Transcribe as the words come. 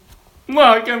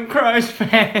Welcome, Crows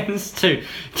fans, to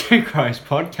Crows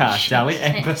Podcast, Ali,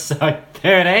 episode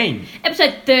 13.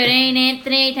 Episode 13,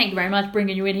 Anthony. Thank you very much for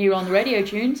bringing you in here on the radio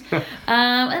tunes.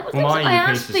 My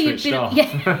earpiece is switched off. Yeah,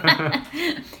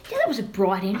 that was a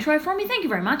bright intro from you. Thank you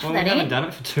very much for that, we haven't done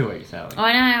it for 2 weeks, Ali.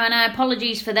 I know.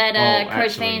 Apologies for that,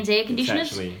 Crows fans air conditioners.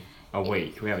 It's actually a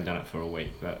week. We haven't done it for a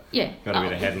week, but yeah, got a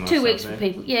bit ahead of myself. 2 weeks there. for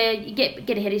people. Yeah, you get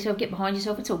ahead of yourself, get behind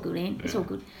yourself. It's all good, Ant. It's all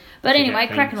good. But Forget anyway,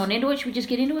 things. cracking on into it. Should we just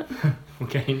get into it? We'll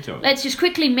get into it. Let's just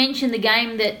quickly mention the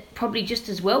game that probably just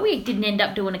as well we didn't end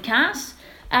up doing a cast.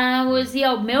 Was the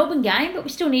old Melbourne game, but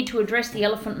we still need to address the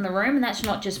elephant in the room, and that's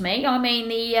not just me. I mean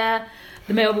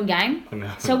the Melbourne game.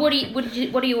 So what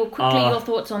are your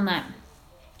thoughts on that?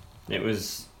 It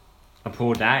was a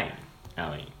poor day,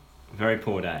 Ali. A very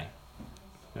poor day.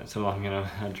 That's all I'm going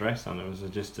to address on it. Was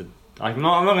just I'm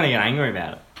not going to get angry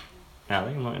about it.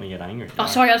 Ali, I'm not going to get angry. Oh,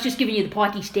 sorry, I was just giving you the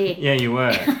pikey stare. Yeah, you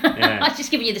were. Yeah. I was just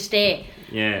giving you the stare.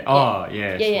 Yeah. Oh,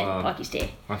 yes. Yeah, Well, pikey stare.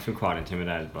 I feel quite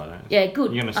intimidated by that. Yeah,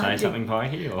 good. You going to say something,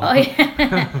 Pikey? Or? Oh,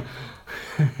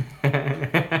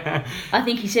 yeah. I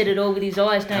think he said it all with his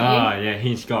eyes, don't you? Oh, yeah,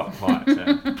 he's got quite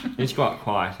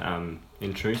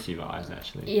intrusive eyes,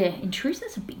 actually. Yeah, intrusive,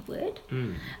 that's a big word.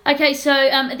 Mm. Okay, so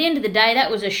at the end of the day, that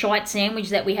was a shite sandwich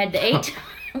that we had to eat,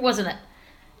 wasn't it?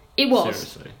 It was.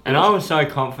 Seriously. And I was so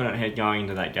confident head going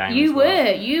into that game. You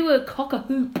were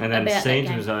cock-a-hoop and then about Seeds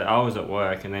that game. I was at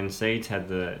work, and then Seeds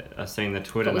had I seen the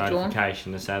Twitter Got withdrawn.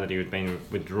 notification to say that he had been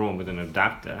withdrawn with an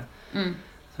abductor.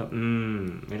 So, he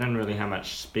doesn't really have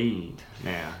much speed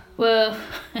now. Well,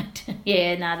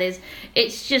 yeah,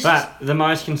 it's just... But the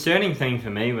most concerning thing for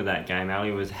me with that game,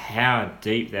 Ali, was how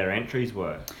deep their entries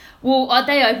were. Well,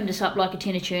 they opened us up like a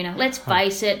tin of tuna. Let's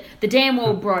face it, the damn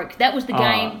wall broke. That was the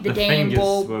game. The damn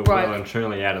wall were broke. well and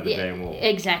truly out of the damn wall.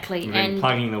 Exactly. We've been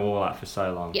plugging the wall up for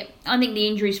so long. Yep. I think the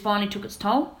injuries finally took its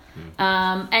toll.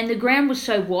 And the ground was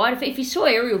so wide. If you saw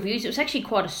aerial views, it was actually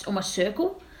quite almost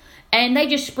circle. And they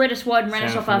just spread us wide and ran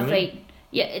us off our feet.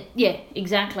 Yeah,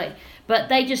 exactly. But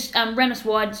they just ran us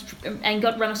wide and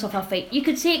run us off our feet. You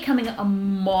could see it coming a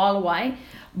mile away.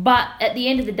 But at the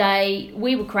end of the day,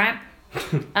 we were crap.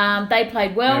 They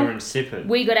played well. They were insipid.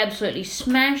 We got absolutely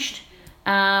smashed.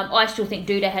 I still think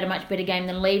Duda had a much better game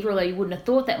than Lever, although you wouldn't have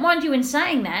thought that. Mind you, in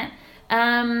saying that,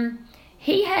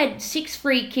 he had 6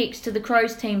 free kicks to the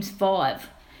Crows team's 5.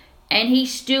 And he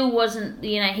still wasn't,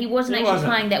 he wasn't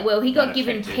playing that well. He got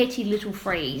given petty little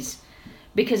frees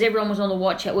because everyone was on the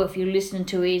watch out. Well, if you're listening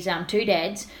to his two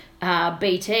dads,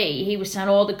 BT, he was saying,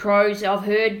 "Oh, the Crows, I've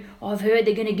heard they're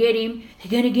going to get him.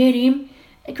 They're going to get him."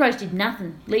 The Crows did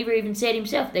nothing. Lever even said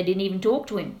himself they didn't even talk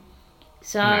to him.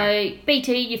 So, no.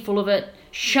 BT, you're full of it.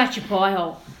 Shut your pie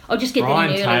hole. I'll just get Brian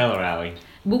that in early. Taylor, Ali.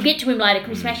 We'll get to him later. Can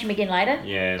we smash him again later?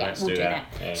 Yeah, let's do that.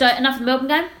 Yeah. So, enough of the Melbourne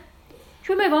game.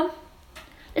 Should we move on?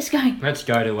 Let's go. Let's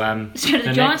go to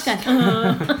the Giants game.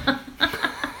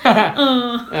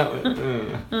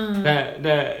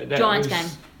 Giants game.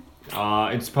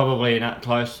 It's probably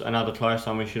another close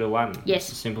one we should have won. Yes.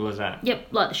 It's as simple as that. Yep,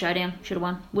 like the showdown. Should have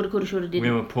won. Woulda, coulda, shoulda, didn't.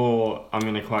 We were poor, I'm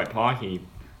going to quote Pikey,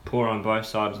 poor on both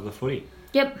sides of the footy.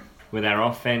 Yep. With our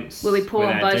offence. Were we poor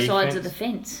on both defense. sides of the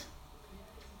fence?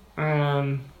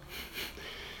 The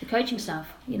coaching staff,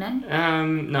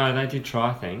 No, they did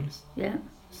try things. Yeah.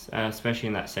 Especially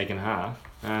in that second half.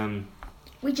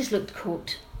 We just looked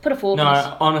cooked. Put a fork No, in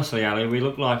us. honestly, Ali, we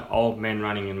look like old men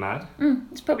running in mud.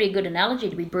 It's probably a good analogy,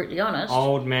 to be brutally honest.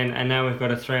 Old men, and now we've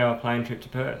got a 3-hour plane trip to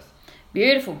Perth.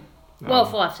 Beautiful. Well,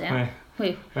 5's out.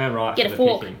 We're right Get for a the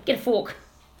fork. picking. Get a fork.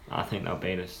 I think they'll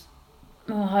beat us.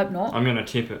 Oh, I hope not. I'm not going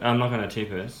to tip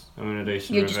us. I'm going to do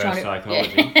some You're just reverse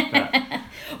psychology. Yeah.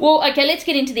 Well, okay, let's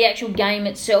get into the actual game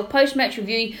itself. Post-match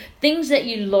review, things that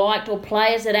you liked or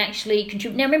players that actually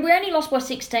contribute. Now, remember, we only lost by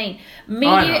 16.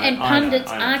 Media and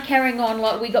pundits are carrying on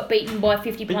like we got beaten by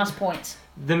 50-plus points.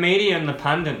 The media and the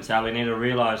pundits, Ali, need to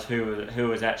realise who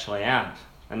was actually out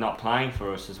and not playing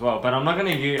for us as well. But I'm not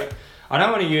going to use... I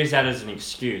don't want to use that as an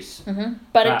excuse.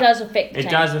 But it does affect the team.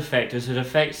 It does affect us. It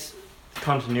affects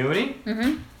continuity.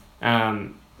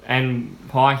 And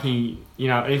Pikey, it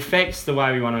affects the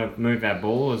way we want to move our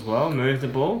ball as well, move the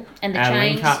ball. And the our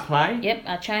chains. link-up play. Yep,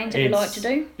 our chains that we like to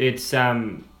do. It's,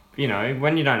 when you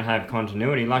don't have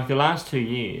continuity, like the last 2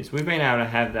 years, we've been able to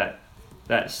have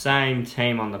that same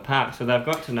team on the park, so they've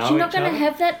got to know each other. You're not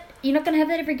going to have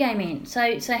that every game, in.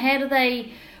 So how do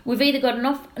they... We've either got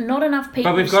not enough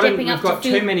people stepping up to fill... We've got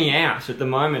too many outs at the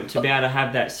moment to be able to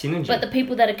have that synergy. But the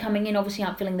people that are coming in obviously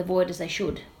aren't filling the void as they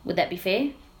should. Would that be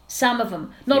fair? Some of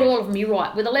them. Not all of them, you're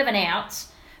right. With 11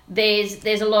 outs, there's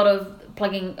a lot of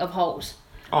plugging of holes.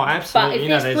 Oh, absolutely.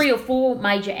 But if there's 3 or 4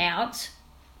 major outs,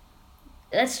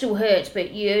 that still hurts,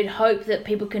 but you'd hope that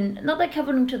people can, not they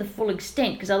cover them to the full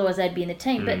extent, because otherwise they'd be in the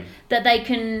team, but that they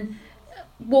can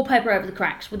wallpaper over the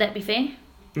cracks. Would that be fair?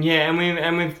 Yeah,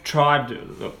 and we've tried.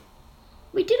 Look,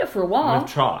 we did it for a while. we've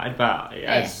tried, but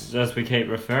as we keep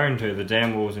referring to, the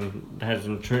damn Wolves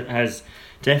has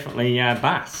definitely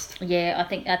bust. Yeah, I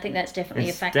think that's definitely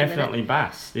a factor. It's definitely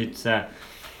bust. It's I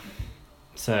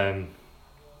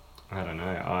don't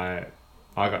know.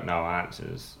 I got no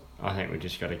answers. I think we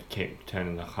just got to keep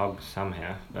turning the cogs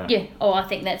somehow. But yeah, I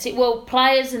think that's it. Well,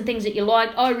 players and things that you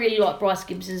like. I really like Bryce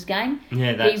Gibbs's game.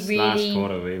 Yeah, last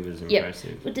quarter he was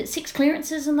impressive. Yep. 6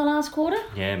 clearances in the last quarter?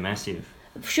 Yeah, massive.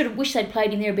 Should have wished they'd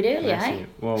played him there a bit earlier, massive.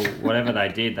 Well, whatever they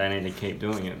did, they need to keep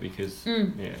doing it because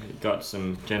it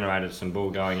generated some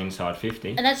ball going inside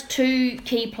 50. And that's 2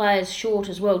 key players short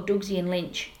as well, Dougsy and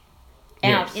Lynch.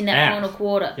 Out in that final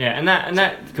quarter. Yeah, and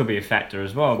that could be a factor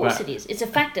as well. Of course it is. It's a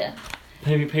factor.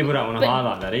 People don't want to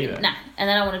highlight that either. Nah, and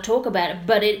they don't want to talk about it,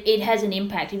 but it has an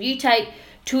impact. If you take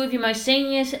 2 of your most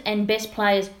senior and best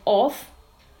players off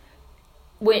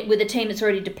with a team that's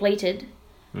already depleted,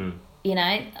 you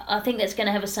know, I think that's going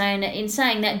to have a say in it. In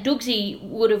saying that, Dougsy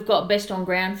would have got best on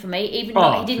ground for me, even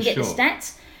though he didn't get the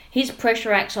stats. His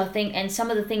pressure acts, I think, and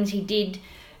some of the things he did...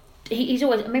 He's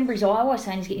always... I remember his eye. I always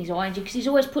saying he's getting his eye injured because he's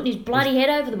always putting his bloody head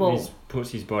over the ball. He puts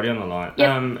his body on the line.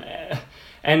 Yep.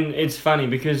 And it's funny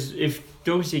because if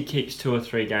Dougsy kicks 2 or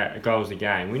 3 goals a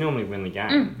game, we normally win the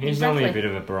game. He's normally a bit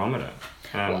of a barometer.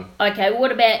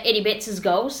 What about Eddie Betts'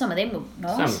 goals? Some of them were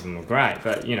nice. Some of them were great,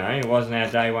 but, you know, it wasn't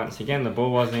our day once again. The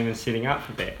ball wasn't even sitting up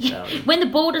for Betts. Yeah. When the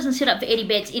ball doesn't sit up for Eddie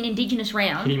Betts in Indigenous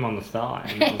round... Hit him on the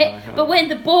thigh. But when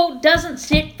the ball doesn't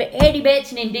sit for Eddie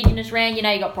Betts in Indigenous round, you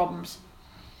know you got problems.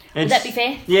 Would that be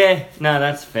fair? Yeah, no,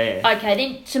 that's fair. Okay,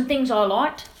 then some things I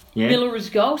liked. Yeah. Miller's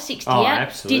goal, 60 out.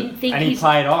 Absolutely. And he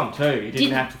played on too. He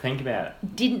didn't have to think about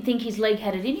it. Didn't think his leg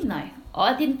had it in him though.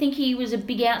 I didn't think he was a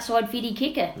big outside fitty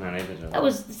kicker. No, neither did I. That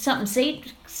was something.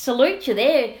 Salute you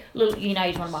there. You know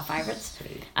he's one of my favourites.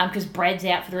 Because Brad's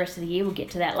out for the rest of the year. We'll get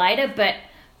to that later. But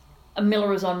Miller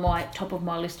was on my top of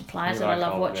my list of players that I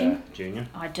love watching. Junior.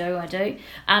 I do.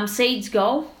 Seed's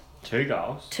goal. 2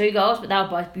 goals. 2 goals, but they were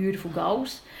both beautiful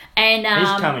goals. And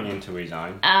he's coming into his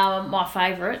own. My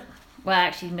favourite. Well,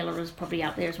 actually, Miller was probably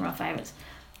up there as one of my favourites.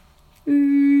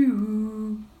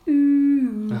 Ooh,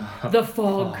 the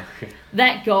fog.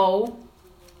 That goal,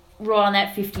 right on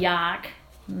that 50 arc.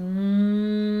 Bellissimo,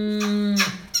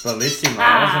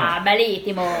 wasn't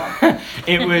it? Bellissimo.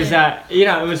 It was,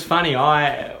 it was funny.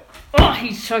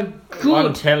 He's so good.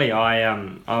 On telly, I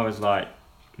was like,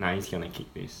 no, he's going to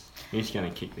kick this. He's going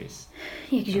to kick this.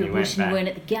 Yeah, because you were wishing you weren't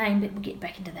at the game, but we'll get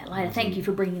back into that later. Thank you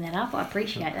for bringing that up. I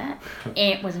appreciate that.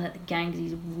 Ant wasn't at the game because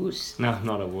he's a wuss. No,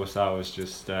 not a wuss. I was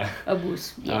just... a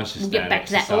wuss, yeah. We'll get back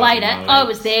to that later. I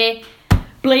was there,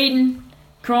 bleeding,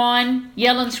 crying,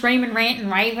 yelling, screaming, ranting,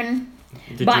 raving.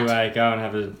 Did you go and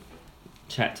have a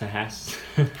chat to Haas?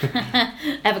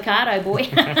 Avocado boy.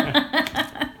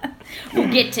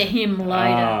 We'll get to him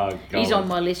later. Oh, he's on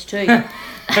my list too.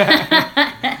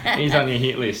 He's on your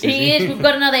hit list. He is. We've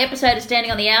got another episode of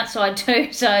Standing on the Outside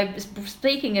too. So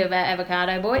speaking of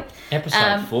Avocado Boy,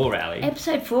 episode 4, Ali.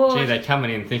 Episode 4. Gee, they're coming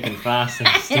in thick and fast and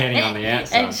standing on the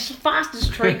outside. As fast as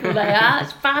treacle they are.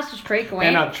 As fast as treacle.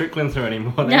 They're not trickling through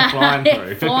anymore. They're flying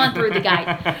through. Flying through the gate.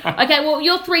 Okay, well,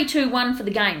 you're 3-2-1 for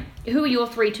the game. Who are your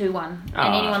 3-2-1?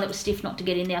 And anyone that was stiff not to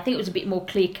get in there. I think it was a bit more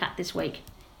clear cut this week.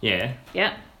 Yeah.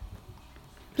 Yeah.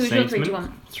 Who's your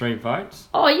 3-2-1? 3 votes.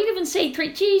 Oh, you even see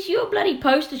 3. Jeez, you're a bloody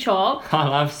poster child. I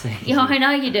love Season. Yeah, I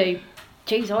know you do.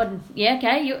 Jeez, yeah,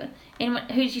 okay.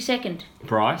 Who's your second?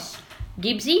 Bryce.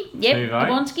 Gibbsy. Yep. 2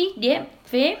 votes. Gabonski. Yep.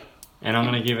 Fair. And I'm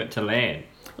going to give it to Laird.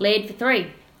 Laird for 3.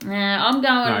 I'm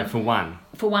going... No, for 1.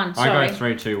 For 1, sorry. I go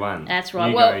 3-2-1. That's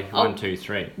right. You go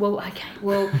 1-2-3. Well, okay.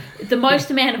 Well, the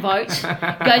most amount of votes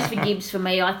goes for Gibbs for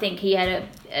me. I think he had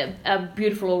a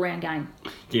beautiful all-round game.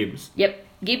 Gibbs. Yep.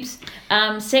 Gibbs.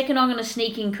 Second, I'm going to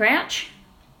sneak in Crouch.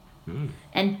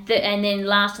 And then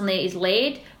last on there is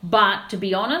Laird. But, to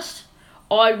be honest,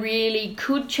 I really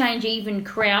could change even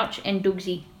Crouch and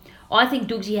Dougsy. I think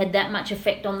Dougsy had that much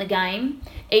effect on the game,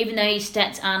 even though his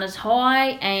stats aren't as high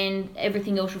and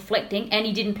everything else reflecting, and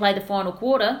he didn't play the final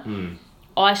quarter.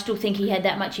 I still think he had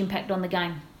that much impact on the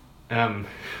game.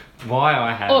 Why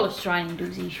I have... All Australian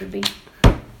Dougsy should be.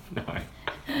 No.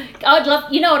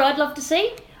 You know what I'd love to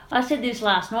see? I said this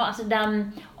last night. I said,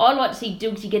 I'd like to see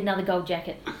Dougsy get another gold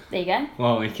jacket. There you go.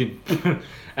 Well, he could...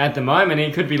 At the moment,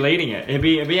 he could be leading it. It'd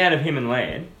be out of him and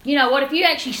Laird. You know what? If you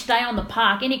actually stay on the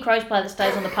park, any Crows player that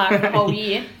stays on the park the whole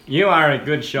year... You are a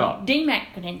good shot.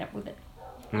 D-Mac could end up with it.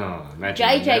 Oh, imagine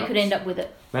the JJ melts. could end up with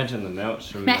it. Imagine the melts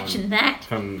from Imagine that.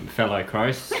 from fellow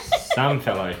some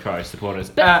fellow Crow supporters.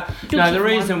 But No, the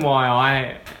reason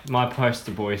why my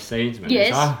poster boy seedsman Yes.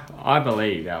 is I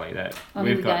believe, Ali, that Oh, here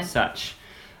we've we got go. such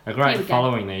a Here great we go.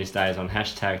 following these days on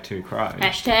 #2Crow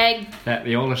Hashtag. that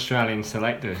the All Australian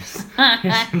selectors. You're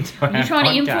listen to our trying to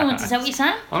podcast. influence. Is that what you're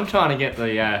saying? I'm trying to get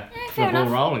the Fair ball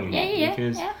enough. rolling Yeah, here yeah,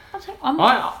 because yeah. I'm,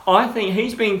 I think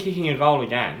he's been kicking a goal a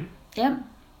game. yeah.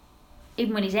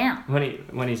 Even when he's out. When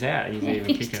he's out, he's Yeah,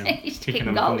 even he's kicking kicking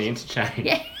them from goals. the interchange.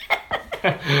 Yeah.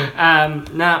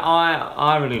 No,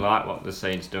 I really like what the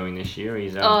Seed's doing this year.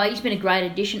 He's He's been a great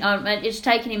addition. It's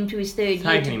taken him to his third year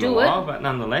taken to him do a while, it. but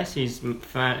nonetheless, he's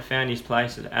found his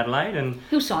place at Adelaide, and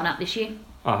He'll sign up this year.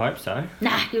 I hope so.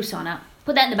 Nah, he'll sign up.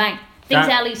 Put that in the bank. Things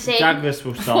Ali said Douglas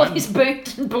will before sign. this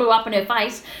burnt and blew up in her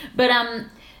face. But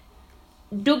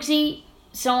Doogsy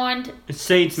signed.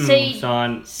 Seedsman Seed. will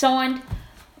sign. Signed.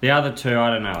 The other two,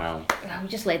 I don't know, Ali. We'll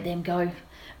just let them go.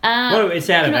 Well, it's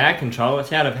out of can I- our control.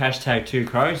 It's out of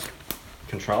 #2Crows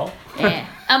control. Yeah.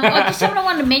 Something I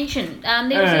wanted to mention.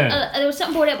 There was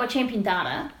something brought out by Champion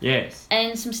Data. Yes.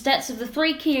 And some stats of the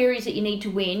 3 key areas that you need to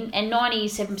win, and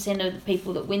 97% of the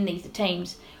people that win these, the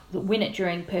teams that win it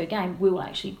during per game, will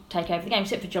actually take over the game,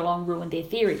 except for Geelong ruined their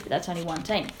theory, but that's only one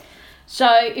team. So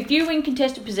if you win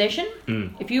contested possession,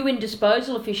 if you win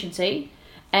disposal efficiency,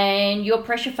 and your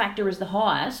pressure factor is the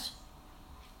highest,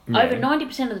 Yeah. over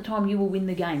 90% of the time you will win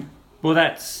the game. Well,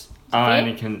 that's.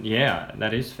 fair?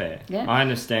 That is fair. Yeah. I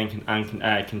understand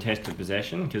contested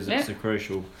possession because it's Yeah. a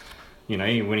crucial.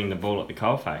 You're winning the ball at the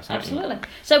coalface, aren't you? Absolutely.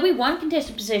 So we won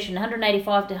contested possession,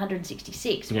 185 to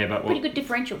 166. Yeah, but Pretty good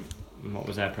differential. what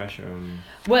was our pressure?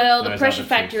 Well, the Those pressure other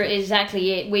factor two.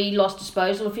 exactly it. We lost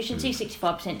disposal efficiency,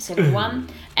 65% to 71,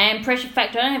 and pressure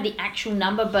factor. I don't have the actual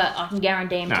number, but I can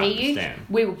guarantee No, I you, understand.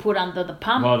 we were put under the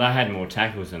pump. Well, they had more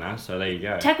tackles than us, so there you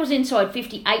go. Tackles inside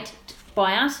 58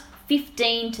 by us,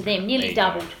 15 to them, There nearly you go.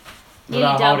 doubled. Well, Nearly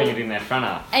they're holding doubled. it in their front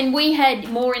half. And we had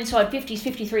more inside 50s,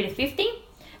 53 to 50.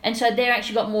 And so they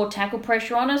actually got more tackle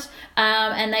pressure on us.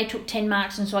 And they took 10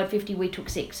 marks inside 50, we took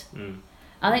 6.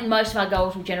 I think most of our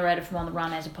goals were generated from on the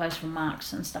run as opposed from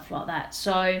marks and stuff like that.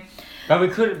 So, But we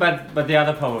could. But the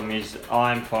other problem is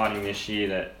I'm finding this year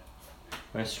that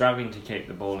we're struggling to keep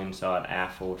the ball inside our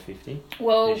forward 50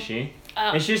 well, this year.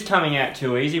 It's just coming out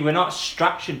too easy. We're not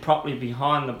structured properly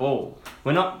behind the ball.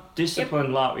 We're not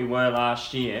disciplined like we were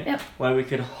last year, Yep. where we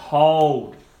could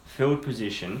hold field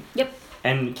position yep.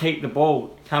 and keep the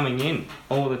ball coming in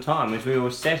all the time as we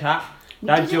were set up. We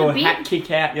They'd did do it a a bit. hat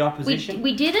kick out the opposition.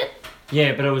 We did it.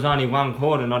 Yeah, but it was only one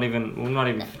quarter, not even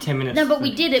 10 minutes. No, but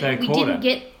we did it, third but we quarter. didn't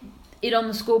get it on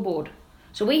the scoreboard.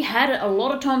 So we had it a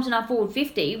lot of times in our forward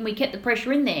 50 and we kept the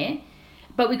pressure in there,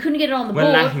 but we couldn't get it on the We're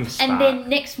board. lacking spark. And then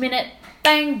next minute,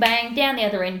 bang, bang, down the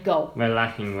other end, goal. We're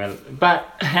lacking. But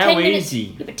how 10 minutes,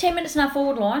 easy? yeah, but 10 minutes in our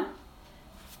forward line,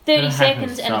 30 It seconds,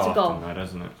 happens and so it's a goal. often, though,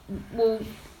 doesn't it? Well,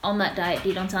 on that day it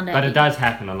did, on Sunday. But it it did. does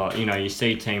happen a lot. You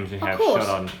see teams who have course.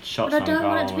 shots But I on don't goal.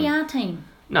 want it to be and- our team.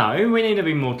 No, we need to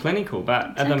be more clinical.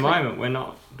 But at the Exactly. moment, we're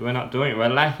not doing it. We're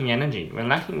lacking energy. We're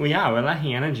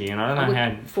lacking energy, and I don't know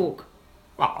how. Fork.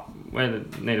 Well, we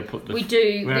need to put the. We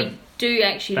do. we're We do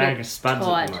actually bag look of spuds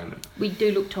tired. at the moment. We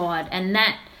do look tired, and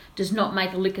that does not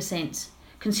make a lick of sense.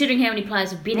 Considering how many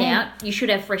players have been Yeah. out, you should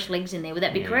have fresh legs in there. Would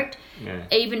that be Yeah. correct? Yeah.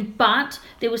 But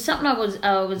there was something I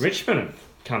was Richmond have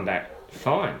come back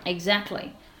fine.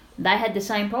 exactly. They had the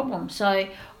same problem. So,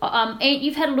 and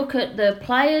you've had a look at the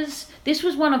players. This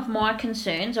was one of my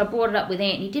concerns. I brought it up with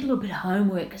Ant. He did a little bit of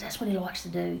homework because that's what he likes to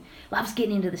do. Loves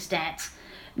getting into the stats.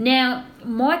 Now,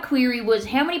 my query was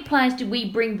how many players did we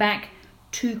bring back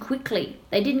too quickly?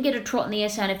 They didn't get a trot in the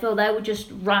SANFL. They were just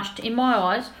rushed, in my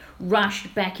eyes,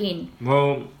 rushed back in.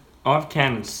 Well, I've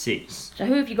counted 6. So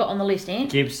who have you got on the list,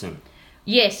 Ant? Gibson.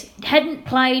 Yes, hadn't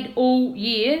played all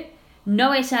year.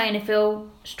 No SANFL,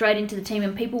 straight into the team,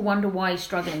 and people wonder why he's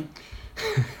struggling.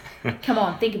 Come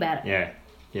on, think about it.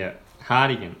 Yeah.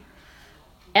 Hardigan.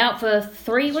 Out for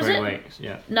 3, was 3 it? weeks.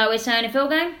 Yeah. No SANFL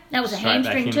game? That was a Straight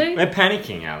back hamstring in. too. We're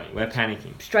panicking, Ali. We're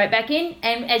panicking. Straight back in,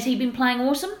 and has he been playing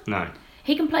awesome? No.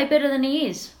 He can play better than he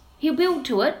is. He'll build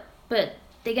to it, but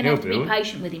they're going to He'll have to be build.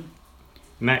 patient with him.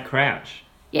 Matt Crouch.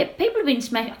 Yeah, people have been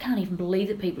smashing. I can't even believe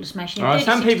that people are smashing him. Oh,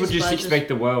 some 36 people just disposals. expect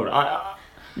the world.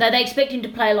 No, they expect him to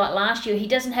play like last year. He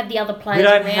doesn't have the other We players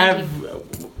don't around have.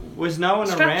 him. Was no one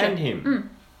Structure. around him?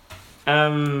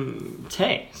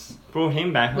 Tex brought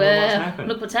him back. What's Well, happened?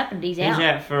 look what's happened. He's He's out.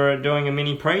 out for doing a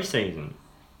mini pre-season.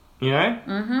 You know,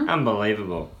 Mm-hmm.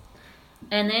 unbelievable.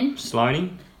 And then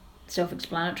Sloaney.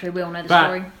 Self-explanatory. We all know the But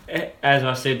story. as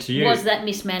I said to you, Was that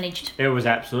mismanaged? it was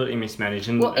absolutely mismanaged.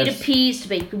 And Well, it appears to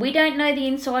be. We don't know the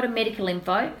insider medical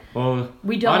info. Well,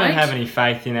 We don't. I don't have any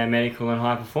faith in our medical and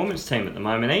high performance team at the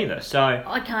moment either. So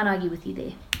I can't argue with you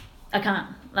there. I can't.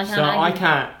 so argue I with you.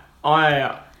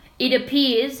 can't. It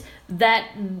appears that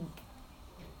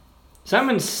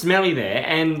Someone's smelly there,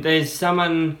 and there's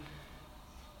someone.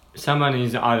 Someone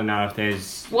is. I don't know if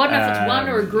there's. well, I don't know if it's one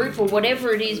or a group or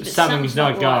whatever it is, but something's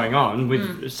not right. going on with.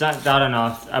 I don't know.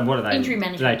 What are they? Injury Are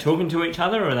management. they talking to each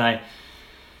other, or are they?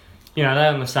 You know, are they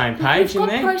on the same page We've in got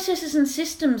there? processes and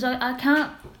systems. I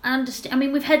can't understand. I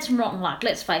mean, we've had some rotten luck.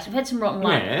 Let's face it, we've had some rotten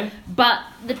luck. Yeah. But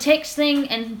the text thing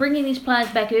and bringing these players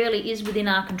back early is within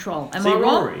our control. Am See, I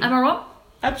wrong? Rory- Am I wrong?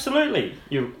 Absolutely,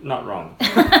 you're not wrong.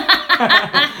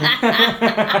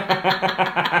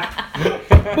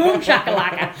 Boom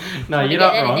shakalaka. No, Trying to you're get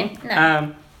not that in wrong. there.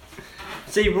 No.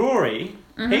 See, Rory,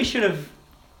 Mm-hmm. he should have,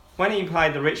 when he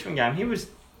played the Richmond game, he was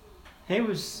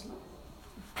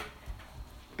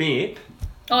Bip.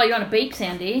 Oh, you're on a beep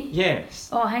sound, dear. Yes,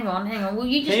 Oh, hang on. Well,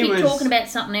 you just He keep was- talking about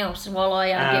something else while I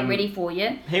get ready for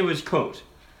you. he was cooked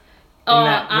Oh, in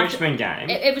that after- Richmond game.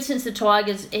 Ever since the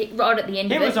Tigers, right at the end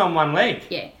He of it. was on one leg.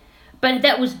 Yeah. But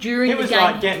that was during He the was game.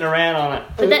 like getting around on it.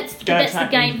 But that's the Gonna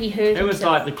game take he hurt It was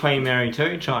himself. like the Queen Mary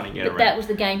 2 trying to get But around. that was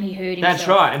the game he hurt himself. That's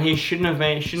right, and he shouldn't have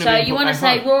been. So been you put want to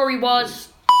back say on. Rory was,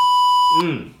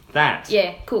 That.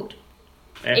 yeah, cooked.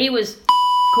 Yeah. He was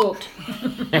cooked.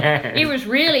 He was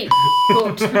really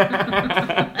cooked.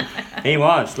 He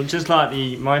was, just like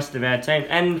the most of our team.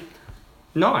 And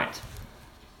Knight.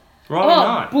 Riley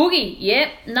Knight. Boogie,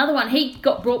 yep, another one. He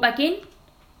got brought back in,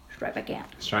 straight back out.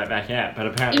 Straight back out. But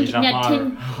apparently he's a Now, high,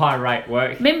 Tim- high rate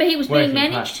work. Remember he was being Working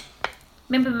managed?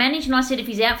 Remember managed? And I said if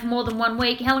he's out for more than 1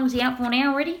 week, how long is he out for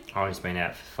now already? Oh, he's been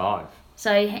out for 5.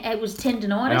 So it was tendonitis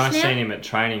And I now? seen him at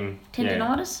training.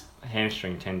 Tendonitis? Yeah,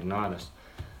 hamstring tendonitis.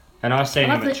 And I seen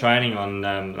I him love at it. training on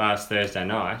last Thursday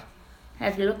night.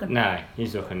 How's he looking? No,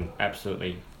 he's looking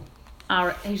absolutely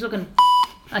He's looking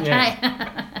okay.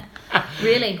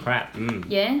 Really? crap.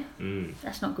 Yeah? Mm.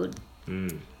 That's not good.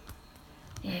 Mm.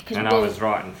 Yeah, because And I was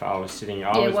right, and I was sitting.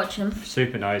 I was watching him.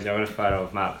 super nosy. I got a photo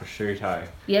of Mark Prosciutto.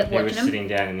 Yep, He was watching him. sitting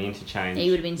down in the interchange. He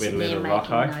would have been with sitting there little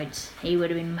making Rocco. notes. He would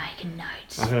have been making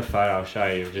notes. I've got a photo. I'll show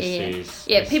you. Just his.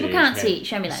 Yeah, just people his can't head. see it.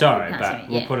 Show me that. Sorry, People can't but see it,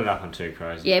 we'll yeah. put it up on Two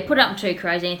Crows. Yeah, put it up on Two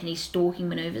Crows, Anthony's stalking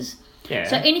manoeuvres. Yeah.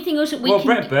 So anything else that we well, can...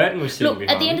 Brett Burton was sitting Look,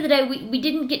 behind. at the end of the day, we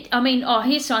didn't get... I mean,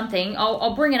 here's something.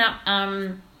 I'll bring it up.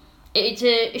 It's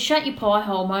a shut your pie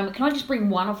hole moment. Can I just bring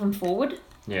one of them forward?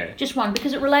 Yeah. Just one,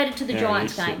 because it related to the Yeah,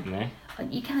 Giants he's game. sitting there.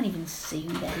 You can't even see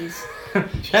who that is.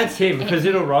 That's him, because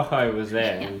little Rocco was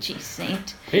there. Yeah, gee,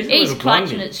 Saint. He's a He's little clutching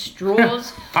blondie. at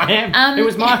straws. I am. It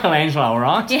was Michelangelo, all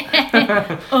right?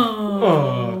 Yeah.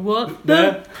 Oh, what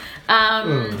the...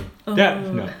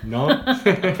 No.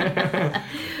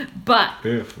 But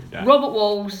Beautiful day. Robert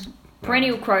Walls,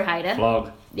 perennial crow hater.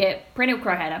 Vlog. Yeah, perennial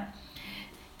crow hater.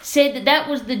 Said that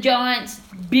was the Giants'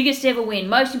 biggest ever win,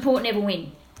 most important ever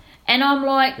win. And I'm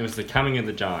like, It was the coming of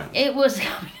the Giants. it was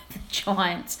coming to the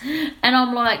Giants. And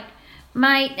I'm like,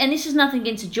 mate, and this is nothing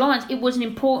against the Giants, it was an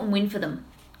important win for them.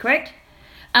 Correct?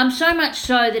 So much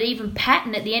so that even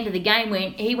Patton at the end of the game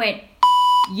went,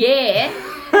 yeah.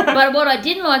 But what I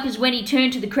didn't like is when he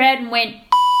turned to the crowd and went,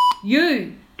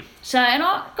 you. So, and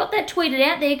I got that tweeted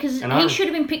out there because he should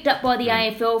have been picked up by the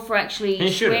AFL for actually He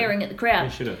should've. swearing at the crowd.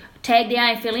 He should have. Tagged the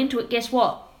AFL into it, guess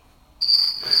what?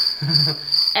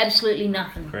 Absolutely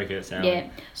nothing. Crickets, Alan. Yeah.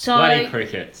 So, Bloody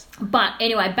crickets. but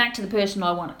anyway, back to the person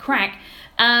I want to crack.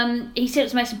 He said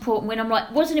it's the most important win. I'm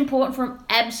like, was it important for him?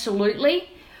 Absolutely.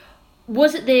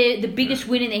 Was it the biggest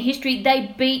win in their history?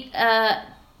 They beat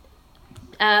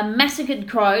massacred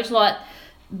Crows. Like,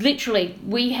 literally,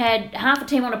 we had half a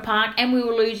team on a park and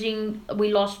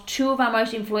we lost 2 of our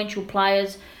most influential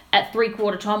players at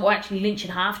 3/4 time, or actually Lynch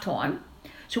at half time.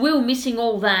 So we were missing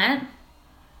all that,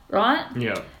 right?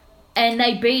 Yeah. And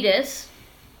they beat us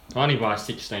Only by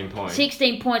 16 points.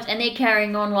 16 points, and they're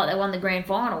carrying on like they won the grand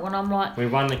final. And I'm like, We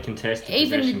won the contested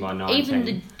possession by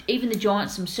 19. even the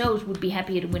Giants themselves would be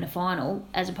happier to win a final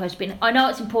as opposed to being. I know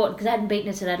it's important because they hadn't beaten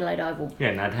us at Adelaide Oval.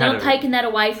 Yeah, no, They're not taking that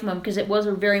away from them because it was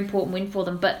a very important win for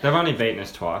them. But they've only beaten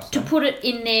us twice. to though. put it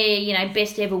in their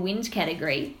best ever wins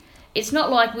category, it's not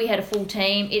like we had a full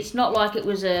team. It's not like it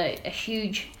was a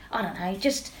huge. I don't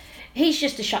know. He's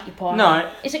just a shut your pie. No,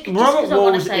 Is it just Robert 'cause I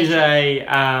wanna Walls say is shit?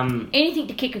 anything anything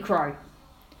to kick a crow.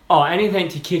 anything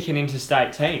to kick an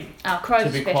interstate team. Crows To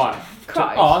be especially. quiet.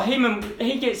 Crows.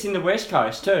 He gets in the West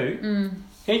Coast too.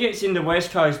 He gets into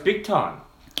West Coast big time.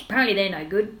 Apparently they're no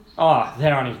good. Oh,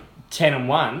 they're only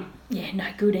 10-1. Yeah, no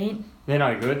good, ain't. They're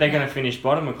no good. They're going to finish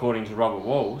bottom according to Robert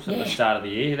Walls at the start of the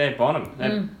year. They're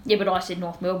bottom. Yeah, but I said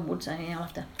North Melbourne would, so I'll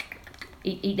have to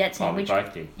eat that sandwich. Oh, we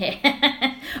both did.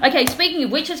 Yeah. Okay, speaking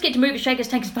of which, let's get to movers, shakers,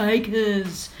 takers,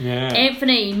 fakers. Yeah.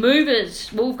 Anthony,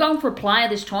 movers. Well, we've gone for a player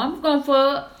this time. We've gone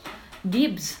for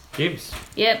Gibbs. Gibbs.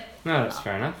 Yep. No, that's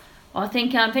fair enough. I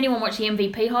think if anyone watched the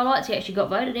MVP highlights, he actually got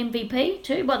voted MVP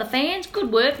too by the fans. Good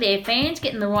work there, fans,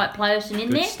 getting the right person in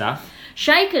Good there. stuff.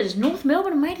 Shakers, North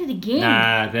Melbourne have made it again.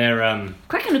 Nah, they're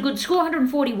Cracking a good score,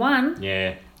 141.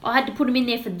 yeah. I had to put him in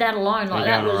there for that alone. Like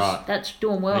They're that going was alright. that's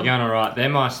doing well. They're going alright. They're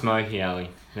my smoky, Ali.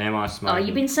 They're my smoky. Oh,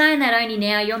 you've been saying that only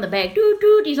now. You're on the bag. Doot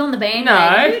doot. He's on the band.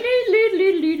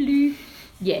 No.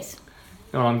 Yes.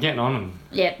 Oh, I'm getting on them.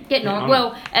 Yeah, getting on.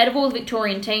 Well, out of all the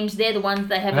Victorian teams, they're the ones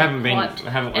they I haven't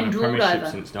haven't won and a drilled premiership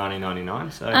over. since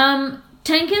 1999. So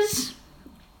Tankers.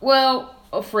 Well,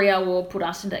 Freo will put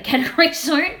us in that category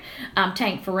soon.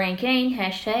 Tank for Rankine.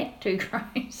 # 2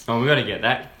 crows. we got to get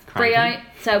that. Freo.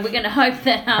 So we're going to hope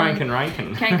that Rankin.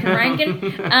 Tankin for Rankin.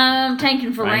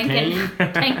 Tankin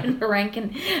for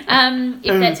Rankin.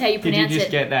 If that's how you pronounce it. Did you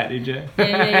just get that, did you?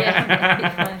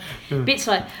 Yeah. Bit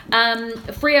slow.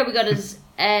 Freo we got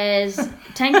as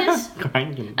tankers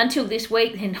Rankin. until this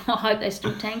week, then I hope they're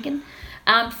still tanking.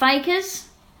 Fakers.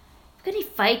 Got any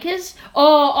fakers?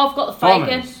 Oh, I've got the faker.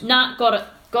 Bombers. Nah,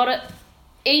 got it.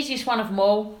 Easiest one of them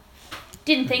all.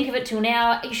 Didn't think of it till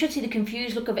now. You should see the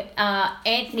confused look of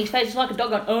Anthony's face. It's like a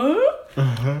dog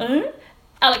going,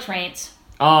 Alex Rance.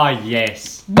 Oh,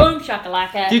 yes. Boom,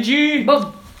 shakalaka. Did you?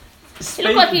 Boom. It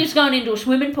looked like he was going into a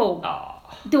swimming pool.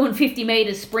 Oh. Doing 50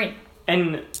 metres sprint.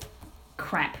 And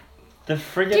Crap. the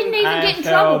friggin' Didn't even AFL get in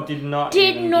trouble. Did not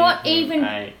even give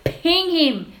him ping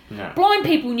him. No. Blind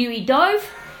people knew he dove.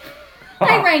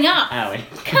 They rang up. Ali.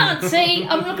 Can't see.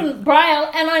 I'm looking at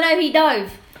Braille and I know he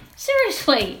dove.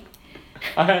 Seriously.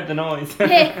 I heard the noise.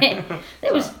 Yeah.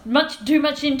 There was too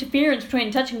much interference between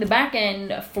touching the back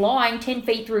and flying 10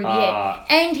 feet through the air.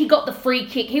 And he got the free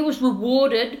kick. He was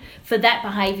rewarded for that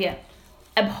behaviour.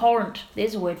 Abhorrent.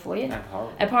 There's a word for you.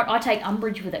 Abhorrent. I take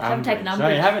umbrage with it. I haven't taken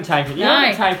umbrage. So you haven't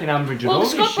taken umbrage at all. Well,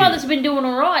 the this Scott brothers have been doing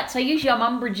all right, so usually I'm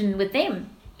umbraging with them.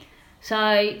 So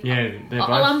yeah,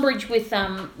 I'll umbrage with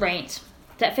Rance. Is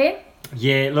that fair?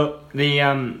 Yeah, look,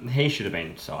 he should have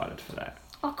been cited for that.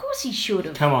 Of course he should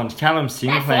have. Come on, Callum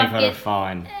Sinclair got a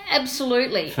fine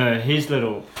Absolutely. for his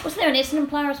little. Wasn't there an Essendon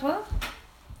player as well?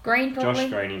 Green, probably.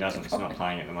 Josh Green, he's not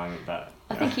playing at the moment, but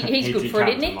I think he's good for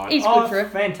it, isn't he? He's good for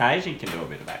it. Fantasia can do a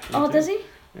bit of that. Oh, does he?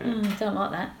 Yeah. Don't like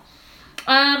that.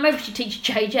 Maybe we should teach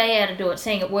JJ how to do it,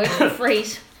 seeing it works for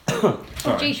freeze. Oh,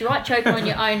 geez, you're right, choking on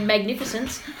your own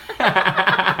magnificence.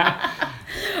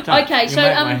 Okay, so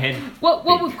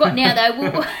what we've got now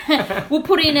though, we'll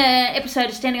put in an episode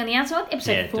of Standing on the Outside,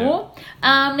 episode 4.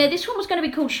 Now this one was going to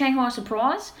be called Shanghai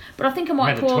Surprise, but I think I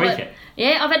might call it.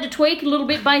 Yeah, I've had to tweak a little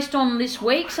bit based on this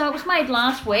week, so it was made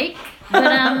last week,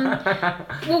 but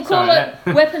we'll call it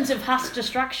Weapons of Husk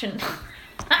Destruction.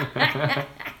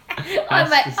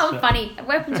 I'm funny.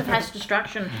 Weapons of hash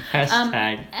destruction.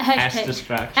 Hashtag hash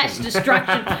destruction. Hash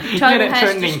destruction. Total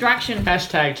hash destruction.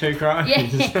 Hashtag 2 crows. Yeah.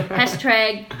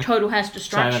 Hashtag total hash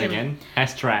destruction. Say that again.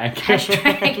 Hashtag.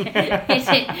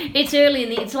 It's early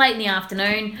it's late in the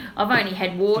afternoon. I've only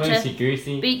had water. Loosey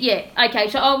goosey. But yeah. Okay,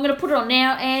 so I'm going to put it on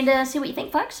now and see what you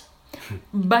think, folks.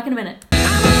 Back in a minute.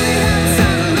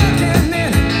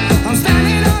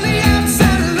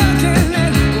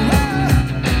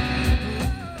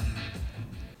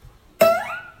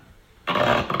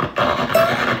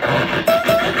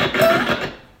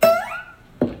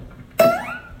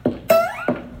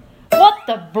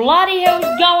 Bloody hell's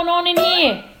going on in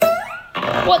here?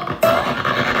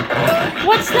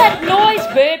 What's that noise,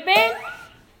 Birdman?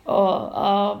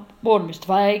 Morning, Mr.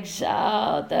 Fags.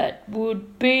 That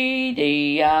would be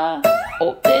the,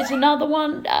 there's another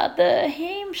one, the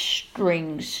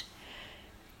hamstrings.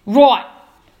 Right.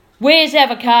 Where's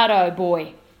Avocado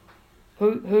Boy?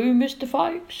 Who, Mr.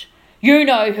 Fags? You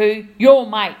know who, your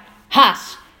mate,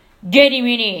 Huss. Get him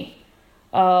in here.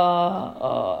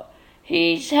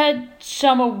 He's had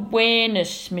some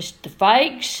awareness, Mr.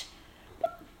 Fags.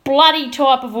 What bloody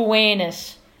type of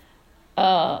awareness?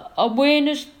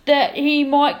 Awareness that he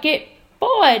might get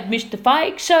fired, Mr.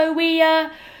 Fags. So we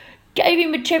gave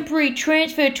him a temporary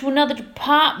transfer to another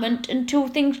department until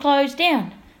things close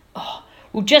down. Oh,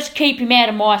 we'll just keep him out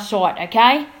of my sight,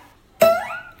 okay?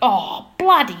 Oh,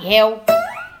 bloody hell.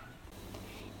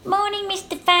 Morning,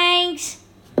 Mr. Fags.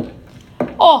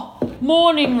 Oh,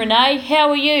 morning, Renee. How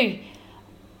are you?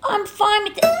 I'm fine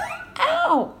with the...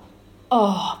 Ow!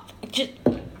 Oh, just...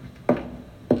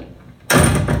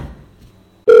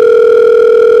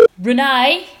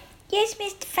 Renee? Yes,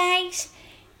 Mr. Fags.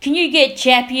 can you get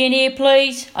Chappie in here,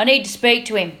 please? I need to speak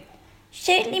to him.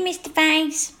 Certainly, Mr.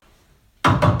 Fags.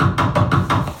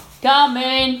 Come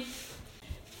in.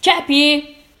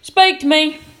 Chappie, speak to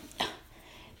me.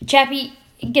 Chappie,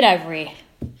 get over here.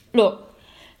 Look,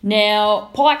 now,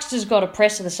 Pikester's got a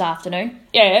presser this afternoon.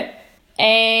 Yeah.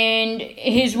 And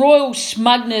his royal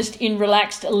smugness in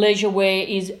relaxed leisure wear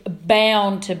is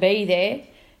bound to be there.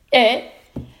 Yeah.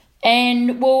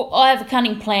 And, well, I have a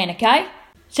cunning plan, okay?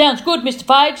 Sounds good, Mr.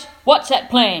 Fags. What's that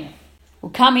plan?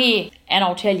 Well, come here and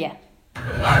I'll tell you.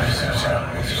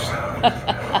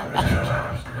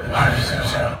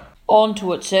 On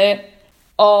to it, sir.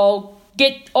 I'll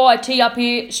get IT up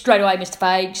here straight away, Mr.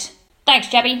 Fags. Thanks,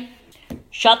 Chappie.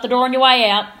 Shut the door on your way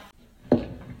out.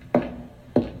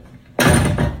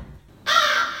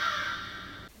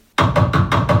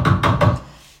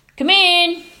 Come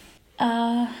in.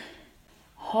 Hi.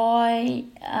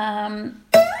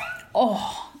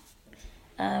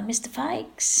 Mr.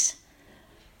 Fags.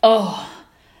 Oh,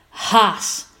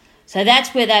 Huss. So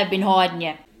that's where they've been hiding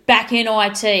you. Back in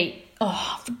IT.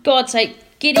 Oh, for God's sake,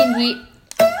 get in here.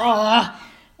 Oh,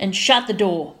 and shut the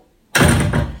door.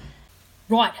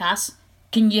 Right, Huss.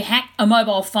 Can you hack a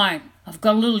mobile phone? I've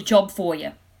got a little job for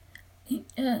you.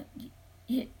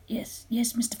 Yes,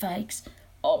 Mr. Fags.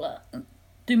 I'll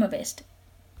do my best.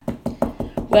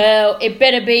 Well, it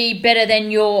better be better than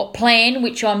your plan,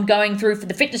 which I'm going through for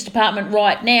the fitness department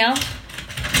right now.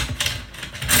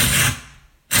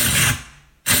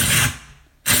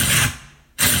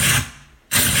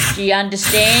 Do you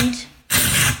understand?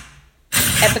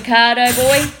 Avocado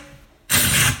boy?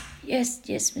 Yes,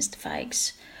 Mr.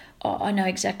 Fags. Oh, I know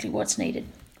exactly what's needed.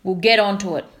 We'll get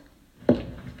onto it.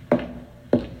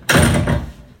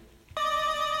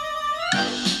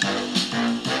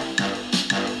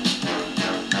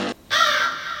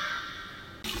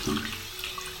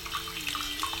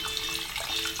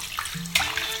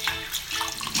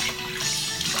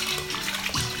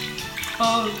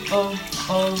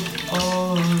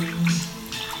 Oh,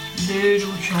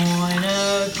 little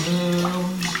China girl.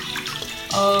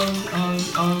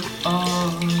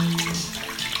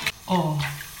 Oh,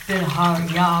 better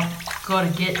hurry up. Gotta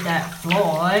get that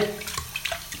flight.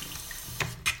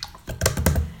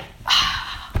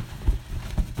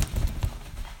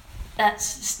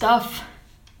 That's the stuff.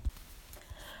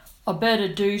 I better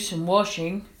do some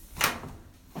washing.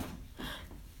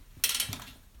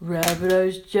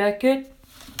 Rabbitoh's jacket.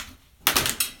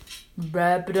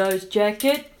 Rabbitoh's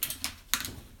jacket.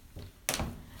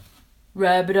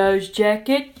 Rabbitoh's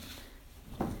jacket.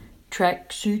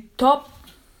 Tracksuit top.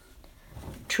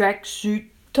 Tracksuit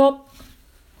top.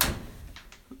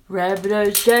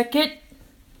 Rabbitoh's jacket.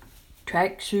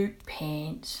 Tracksuit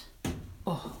pants.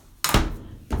 Oh,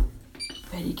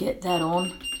 better get that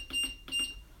on.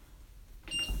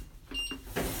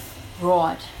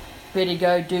 Right, better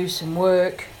go do some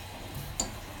work.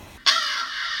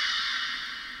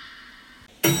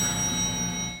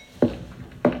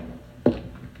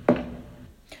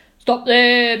 Stop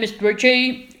there, Mr.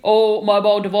 Ritchie. All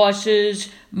mobile devices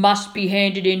must be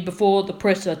handed in before the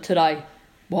presser today.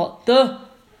 What the?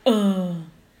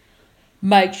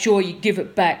 Make sure you give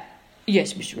it back.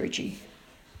 Yes, Mr. Ritchie.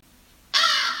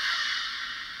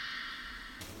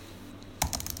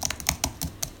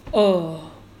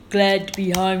 Oh, glad to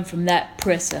be home from that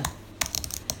presser.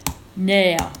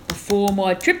 Now, before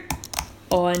my trip,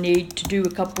 I need to do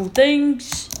a couple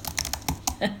things.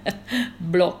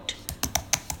 Blocked.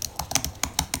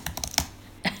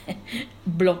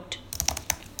 Blocked.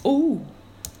 Oh,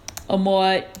 I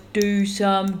might do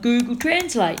some Google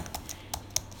Translate.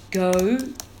 Go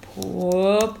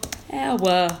pop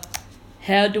hour.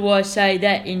 How do I say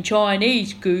that in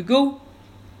Chinese, Google?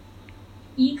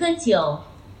 一个九，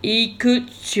一个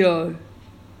九，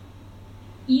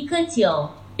一个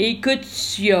九，一个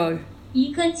九。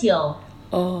一个九，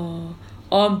 Oh,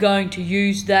 I'm going to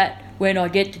use that when I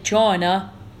get to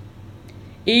China.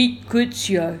 一个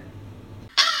九.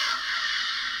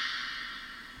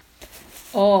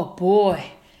 Oh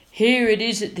boy, here it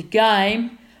is at the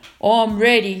game. I'm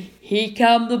ready. Here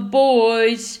come the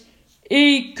boys.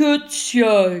 一个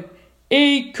九，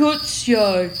一个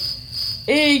九，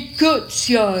一个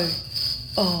九.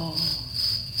 Oh,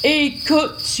 一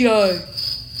个九.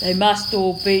 They must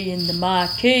all be in the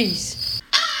marquees.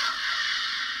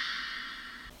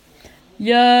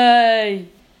 Yay!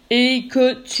 一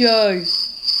个九，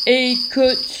一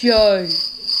个九.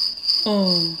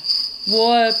 Oh,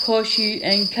 why are Koshi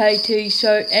and KT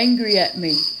so angry at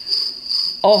me?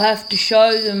 I'll have to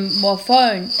show them my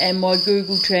phone and my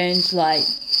Google Translate.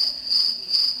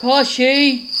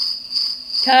 Koshi,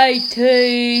 KT.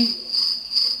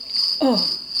 Oh,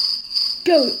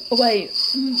 Go away,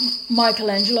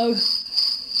 Michelangelo.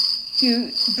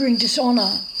 You bring dishonour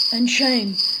and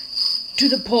shame to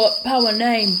the Port Power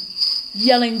name,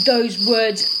 yelling those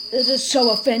words that are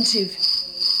so offensive.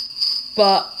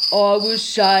 But I was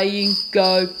saying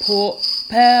go Port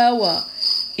Power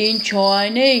in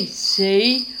Chinese,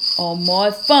 see? On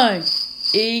my phone.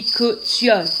 一could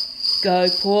show. Go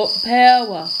Port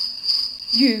Power.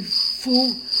 You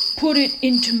fool, put it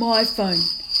into my phone.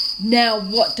 Now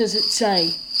what does it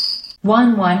say?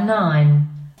 119.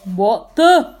 What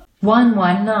the?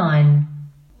 119.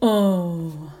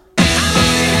 Oh.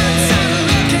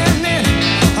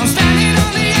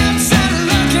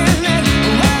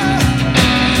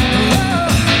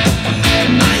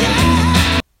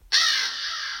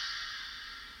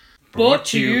 Brought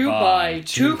to you by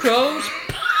Two Crows.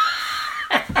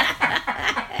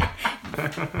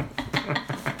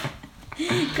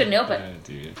 Couldn't help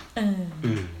it.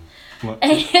 What?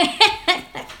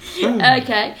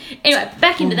 Okay. Anyway,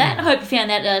 back into that. I hope you found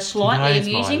that slightly Today's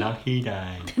amusing. my lucky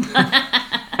day.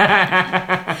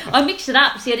 I mixed it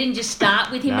up. See, I didn't just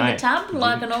start with him in No, the tub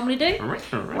like I normally do.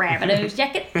 Rabbito's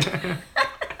jacket.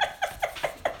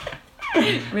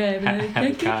 Rabbito's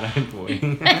jacket. Avocado boy.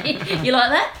 You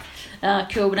like that?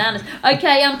 Cool bananas.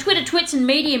 Okay, Twitter twits and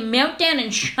media meltdown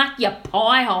and shut your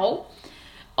pie hole.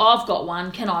 I've got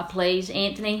one. Can I please,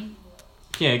 Anthony?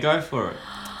 Yeah, go for it.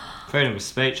 Freedom of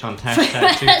speech on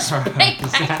hashtag Two Crows.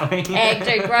 Hashtag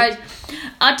Two Crows.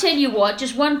 I tell you what,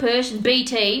 just one person,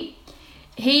 BT,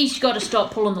 he's got to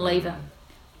stop pulling the lever.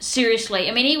 Seriously.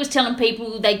 I mean, he was telling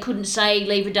people they couldn't say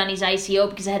Lever done his ACL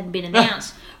because it hadn't been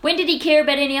announced. When did he care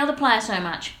about any other player so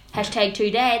much? Hashtag Two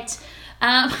Dads.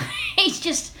 He's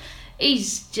just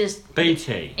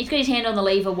BT. He's got his hand on the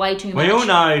lever way too much. We all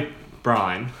know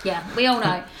Brian. Yeah, we all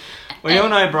know. We all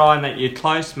know, Brian, that you're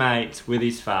close mates with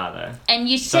his father. And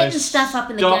you're setting stuff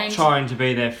up in the games. Stop trying to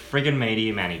be their friggin'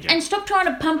 media manager. And stop trying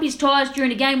to pump his tyres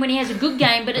during a game when he has a good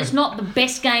game, but it's not the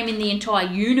best game in the entire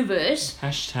universe.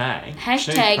 Hashtag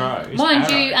Hashtag. Two Crows, Mind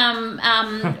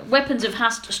arrow. you, weapons of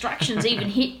mass destructions even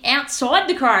hit outside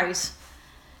the Crows.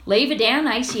 Lever down,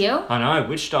 ACL. I know,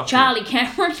 witch doctor. Charlie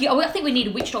Cameron. I think we need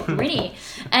a witch doctor in here.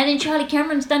 And then Charlie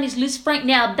Cameron's done his Liz Frank.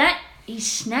 Now that, he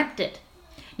snapped it.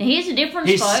 Now here's the difference,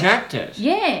 He folks. snapped it.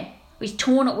 Yeah. He's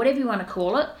torn it, whatever you want to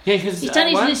call it. Yeah, because He's done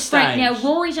his Liz Frank. Now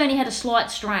Rory's only had a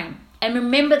slight strain. And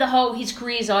remember his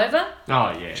career's over?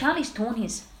 Oh, yeah. Charlie's torn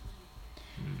his.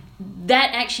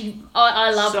 That actually,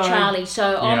 I love Charlie.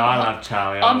 So I love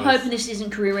Charlie. I'm hoping this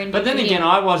isn't career ending. But then for again, him.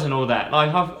 I wasn't all that.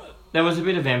 There was a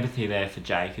bit of empathy there for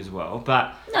Jake as well.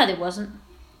 But No, there wasn't.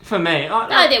 for me,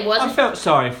 there wasn't. I felt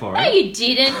sorry for him. No, you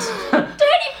didn't. don't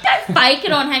fake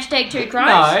it on hashtag Two Crows.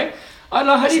 No.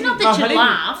 It's not that you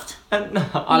laughed. No,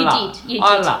 I laughed. You did.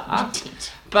 I laughed. You did.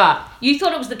 But You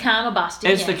thought it was the karma bus,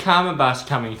 didn't it's you? the karma bus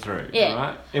coming through. Yeah.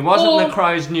 Right? It wasn't Or- the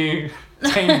Crows' new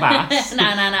team bus.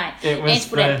 no. It was Let's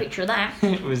put out a picture of that.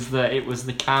 It was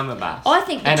the karma bus. I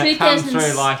think the and it comes 2000s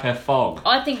through like a fog.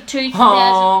 I think 2000.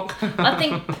 Honk. I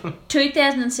think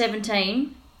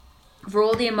 2017, for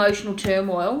all the emotional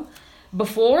turmoil,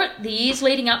 before it, the years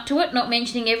leading up to it, not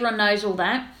mentioning everyone knows all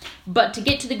that, but to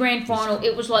get to the grand final,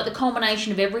 it was like the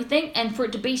culmination of everything, and for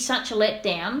it to be such a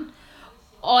letdown,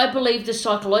 I believe the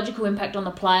psychological impact on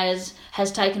the players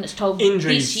has taken its toll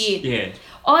Injuries. this year. Yeah.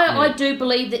 I do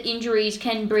believe that injuries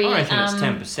can be... I reckon it's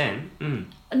 10%.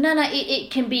 No,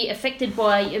 it can be affected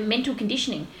by your mental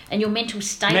conditioning and your mental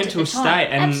state at Mental the time. state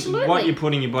and Absolutely. what you're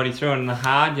putting your body through and the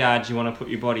hard yards you want to put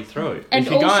your body through. And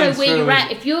if you're also going where through you're at.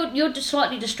 If you're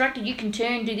slightly distracted, you can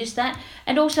turn, do this, that.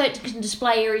 And also it can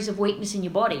display areas of weakness in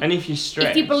your body. And if you're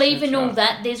stressed. If you believe in that's all right.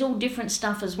 that, there's all different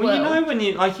stuff as Well, you know when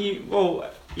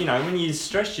when you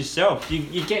stress yourself,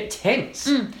 you get tense.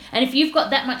 And if you've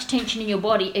got that much tension in your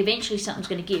body, eventually something's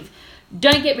going to give.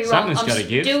 Don't get me wrong. Something's gotta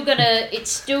give. It's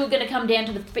still gonna come down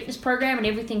to the fitness program and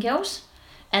everything else,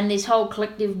 and this whole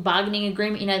collective bargaining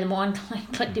agreement. You know, the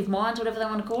collective minds, whatever they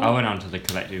want to call it. I went onto the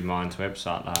Collective Minds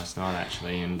website last night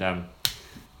actually, and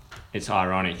it's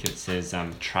ironic. It says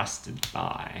trusted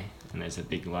by, and there's a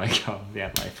big logo of the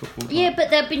Adelaide Football Club. Yeah, but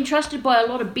they've been trusted by a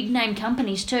lot of big name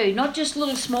companies too, not just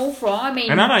little small fry. I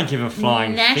mean, And I don't give a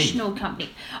flying national company.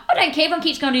 I don't care. Everyone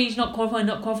keeps going, he's not qualified,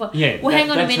 not qualified. Yeah, well, hang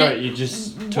on a that's minute. right, you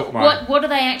just took my... What are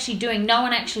they actually doing? No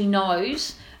one actually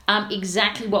knows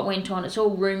exactly what went on. It's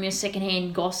all rumours,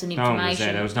 secondhand gossip and No one was there.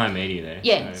 information. There was no media there.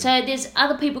 Yeah, so there's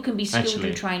other people can be skilled Actually,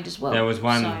 and trained as well. There was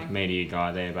one so. media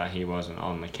guy there, but he wasn't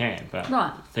on the camp. But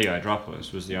Right. Theo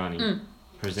Dropoulos was the only So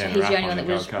presenter he's up the only on one the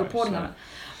that was Gold Coast. reporting so. on it.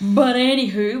 But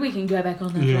anywho, we can go back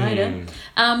on that later.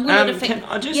 Will it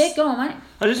affect... Yeah, go on, mate.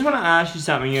 I just want to ask you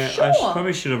something. Sure. I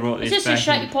probably should have brought this Is back. this a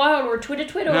Shake Your Pie or a Twitter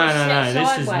or No. a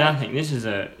This is sideway? nothing.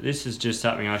 This is just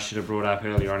something I should have brought up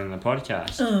earlier on in the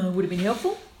podcast. Would have been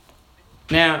helpful.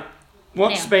 Now,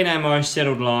 what's been our most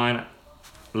settled line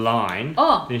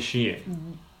this year?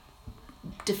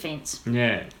 Defence.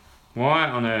 Yeah. Why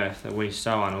on earth are we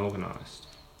so unorganised?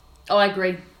 I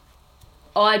agree.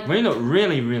 We look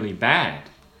really, really bad.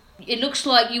 It looks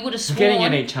like you would have sworn Getting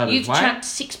in each other's you've way. chucked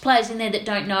 6 players in there that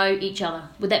don't know each other.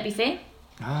 Would that be fair?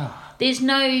 Ah. There's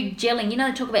no gelling. You know,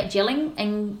 they talk about gelling,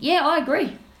 and yeah, I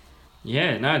agree.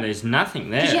 Yeah, no, there's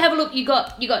nothing there. Because you have a look, you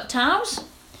got Tarls,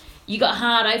 you got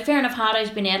Hardo. Fair enough,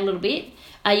 Hardo's been out a little bit.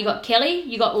 You got Kelly,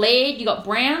 you got Laird, you got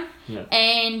Brown,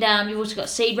 and you've also got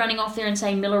Seed running off there and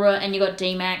say Miller, and you got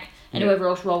D-Mac and whoever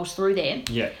else rolls through there.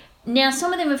 Yeah. Now,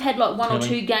 some of them have had like 1 Kelly.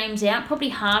 or 2 games out. Probably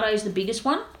Hardo's the biggest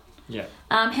one. Yeah.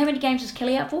 How many games was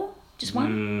Kelly out for? Just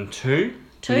 1? 2.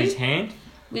 2? With his hand.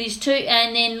 With his 2,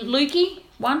 and then Lukey,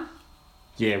 1?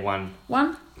 Yeah, 1.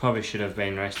 1? Probably should have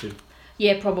been rested.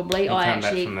 Yeah, probably. He come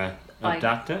back from a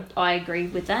abductor. I agree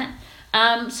with that.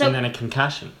 And then a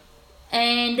concussion.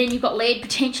 And then you've got Laird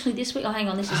potentially this week. Oh, hang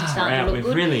on, this isn't starting to look we've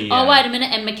good. really, Oh, wait a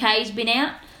minute, and McKay's been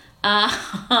out.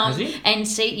 Has he? And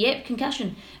Seed,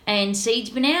 concussion. And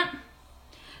Seed's been out.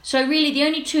 So really, the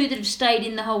only 2 that have stayed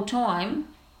in the whole time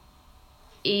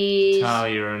is...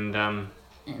 Talia and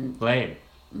Laird.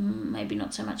 Maybe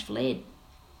not so much for Laird.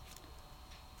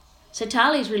 So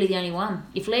Talia's really the only one.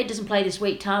 If Laird doesn't play this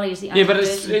week, Talia's the only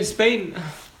person. It's been...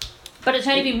 But it's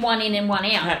only been 1 in and 1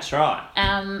 out. That's right.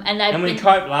 And we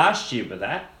coped last year with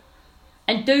that.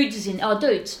 And Dudes is in. Oh,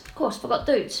 Dudes. Of course, forgot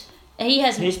Dudes.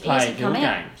 He's played come Hill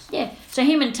out. games. Yeah. So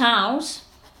him and Tarls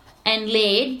and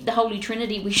Laird, the Holy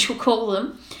Trinity we shall call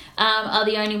them, are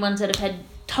the only ones that have had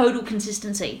total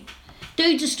consistency.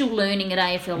 Dudes are still learning at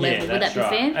AFL level. Would that be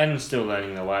fair? And still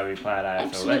learning the way we play at AFL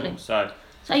Absolutely. level.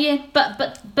 So yeah,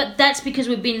 but that's because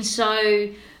we've been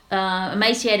so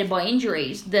emaciated by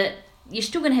injuries that you're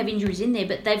still going to have injuries in there,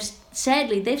 but they've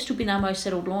still been our most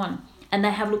settled line, and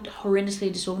they have looked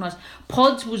horrendously disorganised.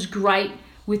 Pods was great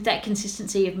with that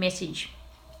consistency of message.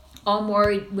 I'm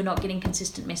worried we're not getting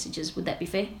consistent messages. Would that be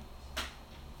fair?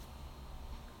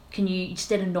 Can you,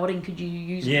 instead of nodding, could you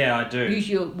use I do. Use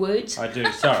your words? I do.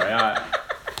 Sorry, I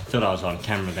thought I was on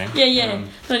camera then. Yeah.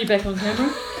 Thought you back on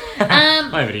camera.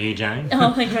 Over to you, Jane.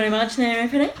 Oh, thank you very much there,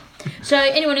 Anthony. So,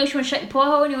 anyone else you want to shake the pie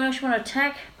hole? Anyone else you want to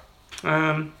attack?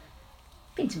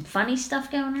 Been some funny stuff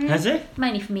going around. Has it?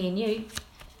 Mainly for me and you.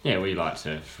 Yeah, we like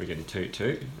to friggin' toot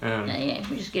toot. Yeah,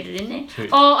 we just get it in there. Toot.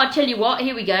 Oh, I tell you what,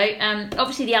 here we go.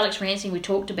 Obviously the Alex Ransing we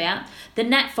talked about. The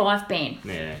Nat 5 ban.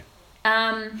 Yeah.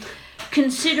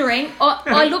 Considering,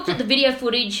 I looked at the video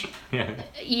footage. Yeah.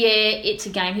 Yeah, it's a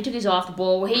game. He took his eye off the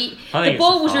ball. I think The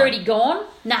ball it's was fine. already gone.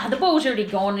 Nah, the ball was already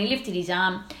gone. And he lifted his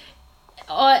arm.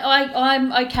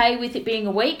 I'm okay with it being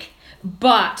a week,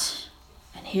 but,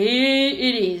 and here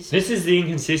it is. This is the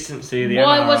inconsistency of the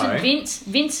Why NRL. wasn't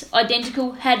Vince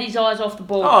identical? Had his eyes off the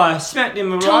ball. Oh, I smacked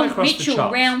him right Tom across Mitchell, the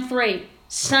chops. round 3,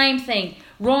 same thing.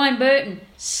 Ryan Burton,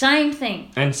 same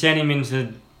thing. And sent him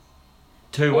into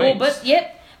 2 weeks. But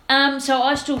yep. So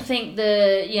I still think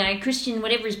Christian,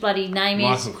 whatever his bloody name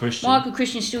is, Michael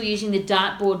Christian's still using the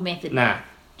dartboard method. Nah.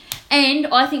 And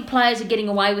I think players are getting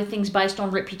away with things based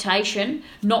on reputation,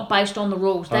 not based on the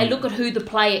rules. They look at who the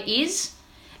player is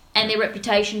and their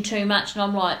reputation too much, and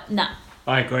I'm like, nah.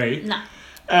 I agree. Nah.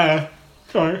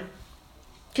 Sorry.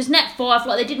 Because Nat 5,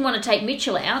 they didn't want to take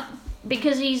Mitchell out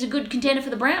because he's a good contender for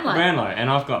the Brownlow. Brownlow, and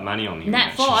I've got money on him. Nat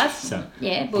actually, 5, so.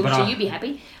 yeah, you'd be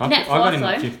happy. I Nat 5, got him though.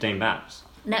 at $15.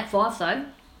 Nat 5, though.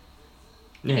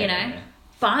 Yeah.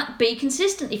 But be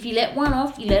consistent. If you let one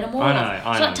off, you let them all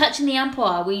off. It's like touching the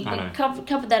umpire. We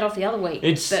covered that off the other week.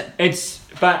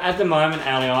 But at the moment,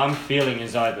 Ali, I'm feeling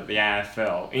as though that the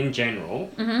AFL in general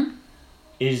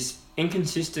is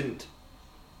inconsistent.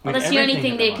 Well, that's the only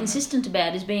thing they're consistent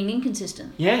about is being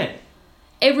inconsistent. Yeah.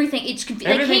 Everything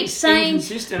they keep saying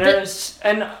inconsistent,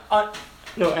 and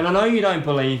I know you don't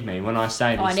believe me when I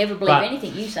say this. I never believe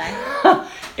anything you say.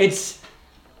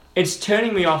 It's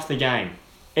turning me off the game.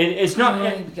 It's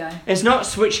not. Here we go. It's not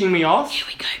switching me off. Here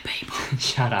we go, people.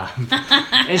 Shut up.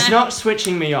 It's not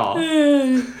switching me off.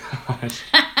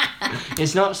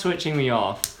 It's not switching me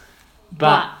off.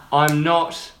 But I'm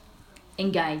not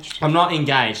engaged. I'm not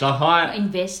engaged.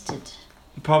 Invested.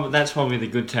 That's probably the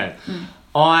good term.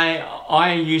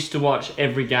 I used to watch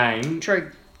every game.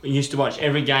 True. I used to watch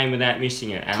every game without missing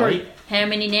it, Ali. True. How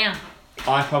many now?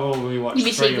 I probably watch 3 You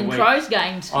miss a even week. Crows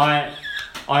games. I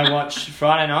watch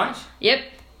Friday night, Yep.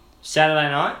 Saturday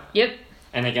night, Yep.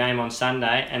 and a game on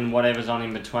Sunday and whatever's on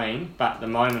in between. But at the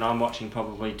moment, I'm watching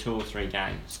probably 2 or 3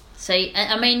 games. See,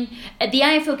 I mean, the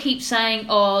AFL keeps saying,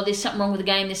 oh, there's something wrong with the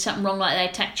game, there's something wrong, like they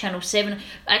attack Channel 7.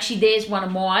 Actually, there's one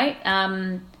of my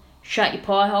shut your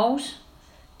pie holes.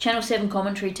 Channel 7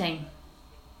 commentary team.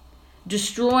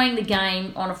 Destroying the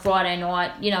game on a Friday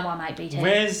night. You know my mate BT.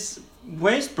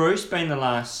 Where's Bruce been the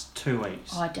last 2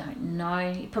 weeks? I don't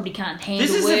know. He probably can't handle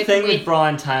This is the working thing with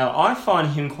Brian Taylor. I find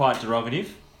him quite derogative.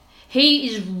 He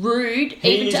is rude,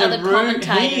 even to other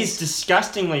commentators. He is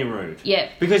disgustingly rude. Yeah.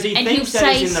 Because he And thinks he'll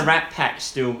that he's say in the Rat Pack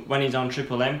still when he's on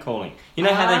Triple M calling. You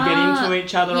know how they get into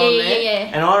each other yeah, on there?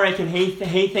 yeah. And I reckon he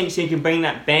thinks he can bring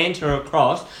that banter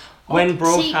across when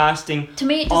broadcasting to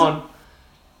me it doesn't.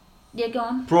 Yeah, go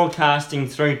on. broadcasting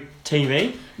through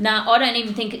TV. No, I don't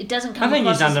even think it doesn't come I think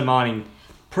across he's as- undermining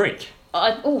Prick.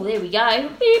 oh, there we go.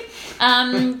 Beep.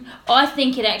 I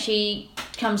think it actually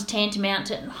comes tantamount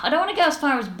to. I don't want to go as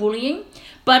far as bullying,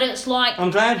 but it's like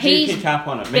I'm glad you he's pick up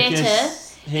on it better. because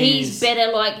He's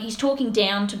better. Like he's talking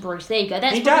down to Bruce. There you go.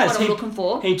 That's he probably does. what I'm looking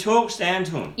for. He talks down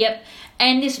to him. Yep.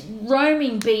 And this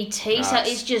roaming BT, so it's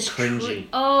it's just cringy.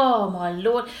 oh my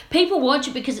lord! People watch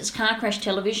it because it's car crash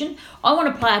television. I want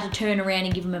a player to turn around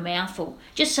and give him a mouthful.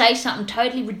 Just say something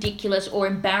totally ridiculous or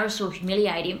embarrass or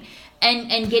humiliate him,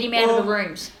 and get him out of the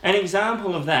rooms. An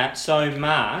example of that. So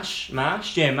Marsh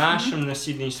from the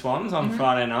Sydney Swans on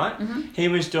Friday night. He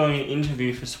was doing an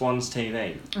interview for Swans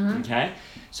TV. Okay,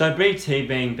 so BT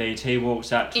being BT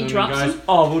walks up to him and Interrupts goes, him.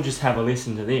 "Oh, we'll just have a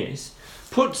listen to this."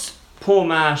 Puts poor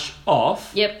Marsh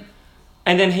off. Yep.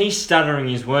 And then he's stuttering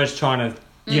his words, trying to,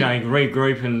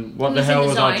 regroup and what He the was in hell the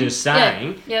was I zone. just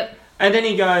saying? Yep. And then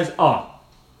he goes, he's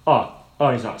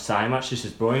not saying much, this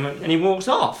is boring, and he walks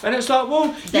off. And it's like, well,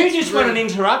 That's you just went rude. and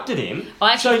interrupted him,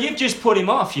 I so actually- you've just put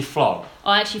him off, you flog.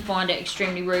 I actually find it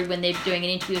extremely rude when they're doing an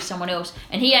interview with someone else,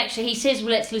 and he says,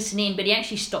 well, let's listen in, but he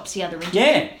actually stops the other interview.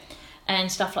 Yeah. And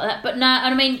stuff like that. But no,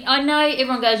 I mean, I know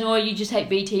everyone goes, oh, you just hate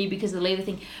BT because of the Lever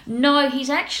thing. No, he's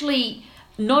actually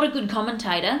not a good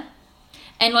commentator.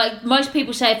 And like most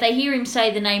people say, if they hear him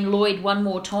say the name Lloyd one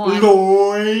more time,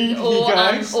 Lloyd,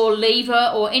 or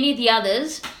Lever, or any of the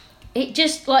others, it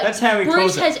just like That's how he Bruce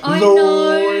calls it. has. I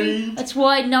Lloyd. know. That's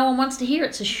why no one wants to hear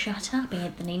it. So shut up,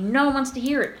 Anthony. No one wants to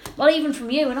hear it. Not even from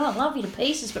you. And I love you to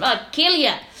pieces, but I'd kill you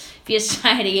if you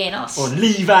say it again. Or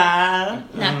Lever.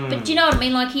 No, but do you know what I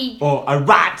mean? Like he. Or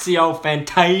Orazio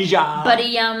Fantasia. But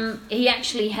he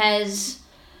actually has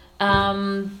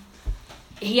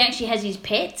his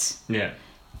pets. Yeah.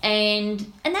 And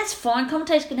that's fine.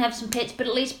 Commentators can have some pets, but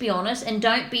at least be honest and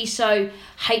don't be so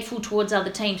hateful towards other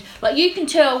teams. Like you can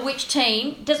tell which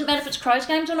team, doesn't matter if it's Crows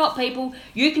games or not, people,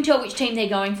 you can tell which team they're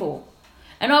going for.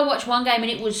 And I watched one game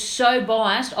and it was so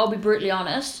biased, I'll be brutally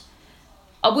honest.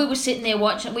 We were sitting there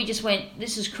watching and we just went,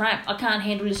 this is crap. I can't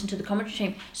handle listening to the commentary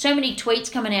team. So many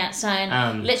tweets coming out saying,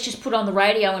 let's just put on the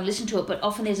radio and listen to it, but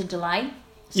often there's a delay.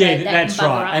 So Yeah, that that's can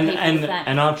bugger right. up people with that.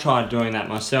 And I've tried doing that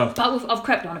myself. But I've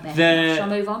crapped on about it.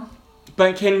 Shall I move on?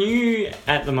 But can you,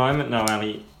 at the moment though,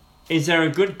 Ali, is there a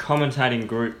good commentating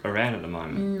group around at the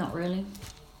moment? Not really.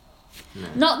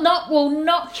 No.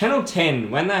 Not Channel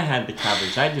 10, when they had the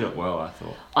coverage, they did it well, I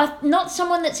thought. not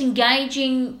someone that's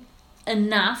engaging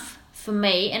enough for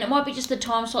me, and it might be just the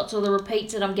time slots or the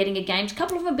repeats that I'm getting at games. A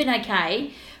couple of them have been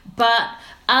okay, but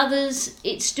others,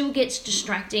 it still gets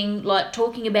distracting, like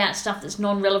talking about stuff that's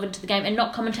non-relevant to the game and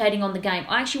not commentating on the game.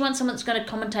 I actually want someone that's going to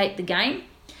commentate the game,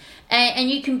 and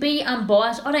you can be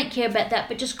unbiased. I don't care about that,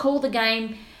 but just call the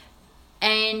game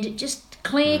and just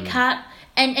clear cut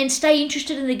and stay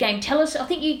interested in the game. Tell us, I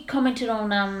think you commented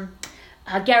on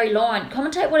Gary Lyon.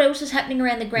 Commentate what else is happening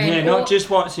around the ground. Yeah, not just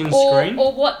what's in screen.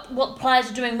 Or what players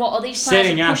are doing, what are these players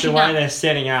Setting up the pushing way up. they're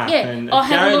setting up. Yeah, And I'll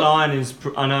have a Gary look. Lyon is,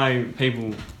 I know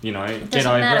people, get doesn't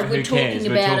over matter, it, we're who talking cares?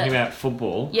 We're about talking it. about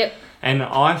football. Yep. And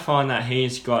I find that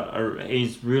he's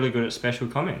really good at special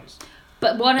comments.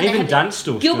 But why don't Even they have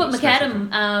Dunstall's Gilbert good at special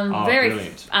McAdam, very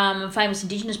brilliant. famous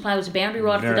Indigenous player, was a boundary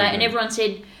rider for Very the day, and good. everyone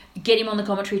said, get him on the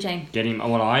commentary team. Get him.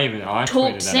 Well, I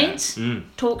Talk tweeted sense. that out.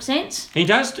 Talk sense. He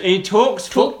does. He talks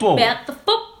football. About the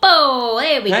football.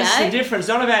 There we That's go. the difference.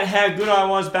 Not about how good I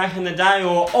was back in the day,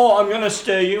 or I'm going to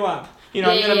stir you up. I'm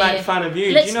going to make fun of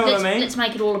you. Do you know what I mean? Let's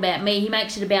make it all about me. He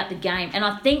makes it about the game, and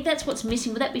I think that's what's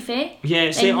missing. Would that be fair?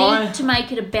 Yeah. They need to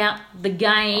make it about the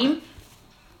game,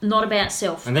 not about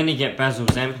self. And then you get Basil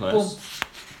Zamplis.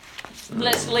 Boom.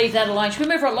 Let's leave that alone. Should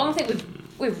we move right along? I think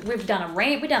we've done a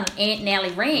rant. We've done an Ant and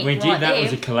Alley rant. We did. right That there.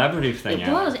 was a collaborative thing. It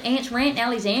was Ant's rant,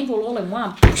 Alley's anvil, all in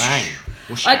one. Bang.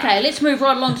 Okay, let's move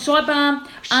right along. Sidebar.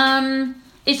 I'm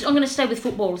going to stay with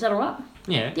football. Is that all right?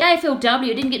 Yeah. The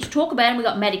AFLW didn't get to talk about him. We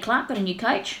got Matty Clark, got a new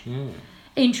coach. Yeah.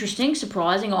 Interesting,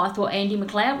 surprising. I thought Andy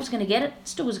McLeod was going to get it.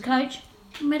 Still was a coach.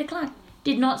 Matty Clark.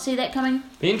 Did not see that coming.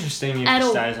 Be interesting if At he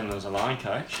all. stays on as a line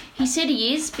coach. He said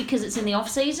he is because it's in the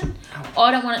off-season. I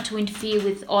don't want it to interfere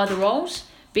with either roles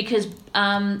because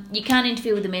you can't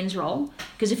interfere with the men's role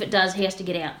because if it does, he has to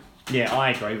get out. Yeah, I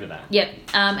agree with that. Yep,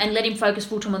 and let him focus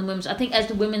full-time on the women's. I think as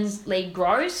the women's league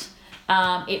grows,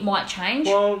 it might change.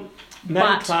 Well,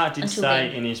 Matty But Clark did until say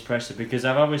then- in his presser because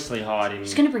they've obviously hired him.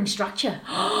 He's going to bring structure.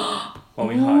 Well,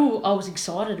 we hope. Ooh, I was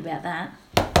excited about that.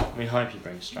 We hope he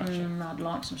brings structure. I'd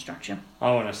like some structure.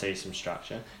 I want to see some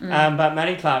structure. But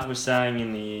Matty Clark was saying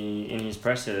in his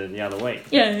presser the other week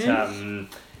that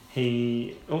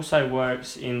he also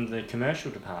works in the commercial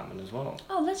department as well.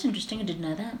 Oh, that's interesting. I didn't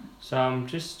know that. So I'm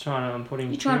putting.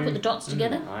 You're trying to put the dots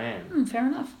together? I am. Fair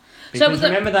enough. Because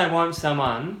remember, they want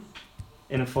someone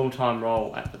in a full-time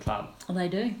role at the club. Oh, they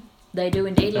do. They do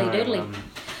indeed, doodly.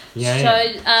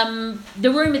 Yeah.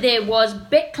 The rumour there was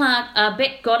Beck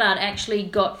Goddard actually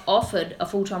got offered a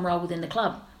full-time role within the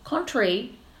club,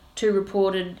 contrary to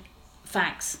reported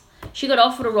facts. She got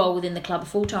offered a role within the club, a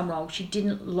full-time role. She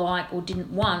didn't like or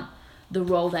didn't want the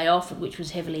role they offered, which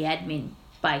was heavily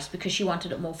admin-based, because she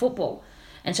wanted it more football.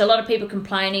 And so a lot of people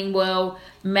complaining, well,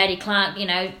 Matty Clark,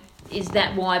 is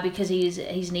that why? Because he's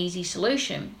an easy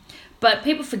solution. But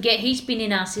people forget he's been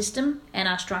in our system and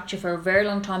our structure for a very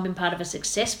long time, been part of a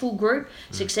successful group,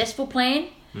 successful plan.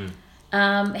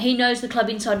 He knows the club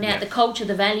inside and out, the culture,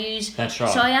 the values. That's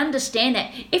right. So I understand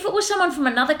that. If it was someone from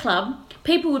another club,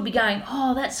 people would be going,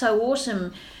 oh, that's so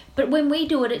awesome. But when we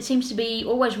do it, it seems to be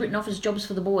always written off as jobs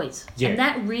for the boys. Yeah. And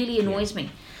that really annoys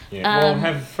me. Yeah. Well,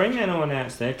 have Fremantle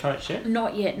announced their coach yet?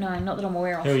 Not yet, no, not that I'm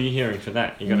aware of. Who are you hearing for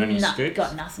that? You got any scoops?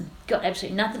 Got nothing. Got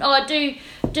absolutely nothing. Oh, I do,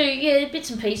 bits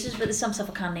and pieces, but there's some stuff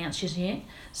I can't announce just yet.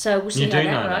 So we'll see You how do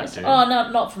that know that, goes. do you? Oh,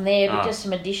 not from there, but Oh. just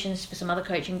some additions for some other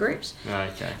coaching groups.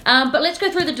 Okay. But let's go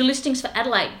through the delistings for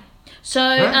Adelaide. So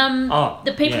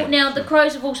the people yeah. now the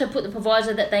Crows have also put the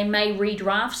proviso that they may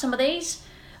redraft some of these.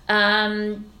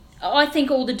 I think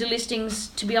all the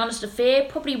delistings, to be honest, are fair.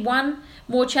 Probably one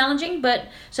more challenging, but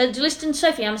so the delisting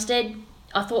Sophie Armstead,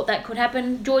 I thought that could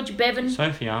happen. George Bevan,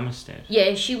 Sophie Armistead.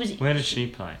 yeah, she was Where does she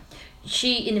play?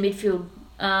 in the midfield,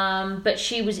 but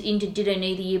she was injured, did her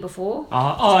knee the year before.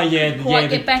 Quite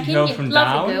get back in. girl Yeah, from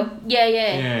lovely Darwin. girl. Yeah.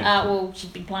 Yeah. Well, she's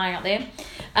been playing up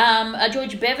there.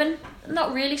 George Bevan,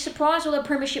 not really surprised, although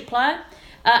premiership player.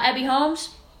 Abby Holmes,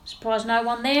 surprised no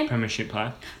one there. Premiership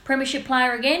player. Premiership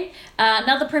player again.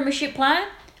 Another premiership player,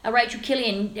 Rachel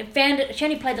Killian. She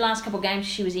only played the last couple of games.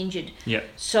 She was injured. Yep.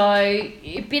 So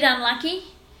a bit unlucky.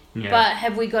 Yeah. But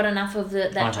have we got enough of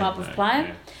that I type think of so, player?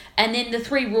 yeah. And then the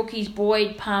three rookies,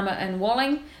 Boyd, Palmer and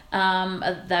Walling,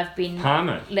 they've been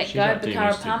Palmer. let She's go. not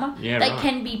Bakara delisted. Palmer. Yeah, they right.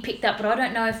 can be picked up, but I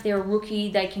don't know if they're a rookie,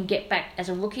 they can get back as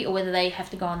a rookie or whether they have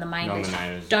to go on the main list.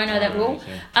 Nominated. Don't know that rule.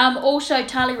 Also,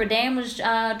 Tali Radan was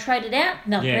traded out,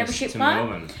 another Yes, premiership to player.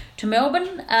 Melbourne. To Melbourne.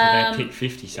 So they picked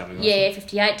 50 something. wasn't Yeah, it?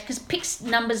 58. Because picks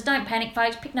numbers, don't panic,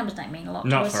 folks. Pick numbers don't mean a lot to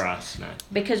Not us. for us, no.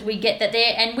 Because we get that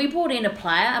there. And we brought in a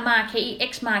player, a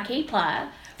ex-marquee player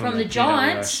from the GWS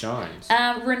Giants.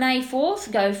 Giants. Renee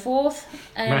Forth, go forth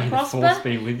and May the prosper. fourth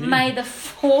be with you. May the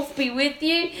fourth be with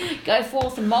you. Go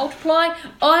forth and multiply.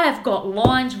 I have got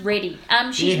lines ready.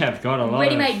 She's You have got a lot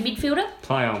ready-made midfielder.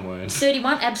 Play on words.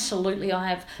 31, absolutely I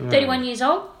have. 31 years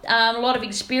old, a lot of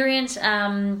experience.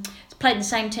 Played in the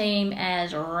same team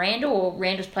as Randall, or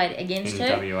Randall's played against In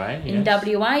her. WA, In yes.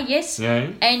 WA, yes. Yeah.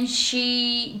 And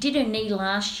she did her knee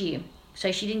last year,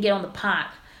 so she didn't get on the park.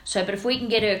 So, but if we can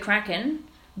get her cracking,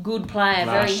 good player,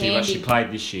 very Last year, but handy. she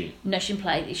played this year. No, she didn't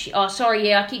play this year. Oh, sorry,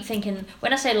 yeah, I keep thinking,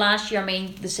 when I say last year, I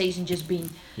mean the season just been.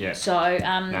 Yeah. So,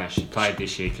 No, she played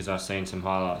this year because I've seen some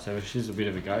highlights. So she's a bit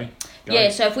of a go. yeah,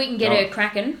 so if we can get Go. her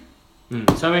cracking.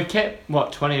 So we've kept,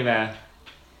 20 of our...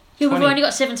 Yeah, we've 20. only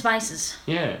got 7 spaces.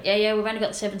 Yeah. Yeah, we've only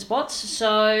got 7 spots,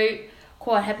 so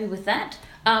quite happy with that.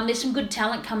 There's some good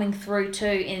talent coming through too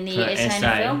in the For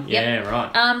SANFL. Yeah,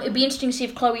 right. It'd be interesting to see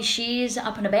if Chloe Shear's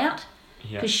up and about,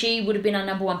 Yeah. because she would have been our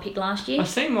number 1 pick last year. I've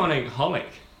seen Monique Hollick.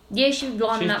 Yeah, she was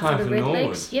lining She's up for the playing for Red Norwood.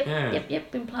 Legs. Yep, Yeah.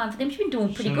 yep, been playing for them. She's been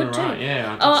doing pretty She's good right, too.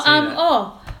 yeah, I did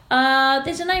see that.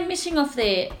 There's a name missing off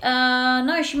there.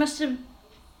 No, she must have.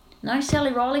 No,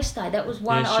 Sally Riley stayed. That was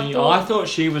one Yeah, I I thought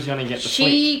she was going to get the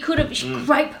she could have. She's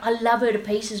great. I love her to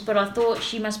pieces, but I thought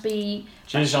she must be.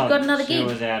 flick. She got another She gig.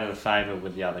 was out of the favour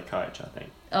with the other coach, I think.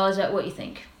 Oh, is that what you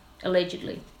think?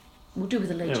 Allegedly. We'll do with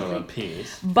Yeah, allegedly. well, it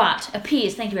appears. But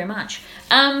appears. Thank you very much.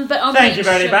 But I'm Thank you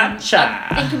very much.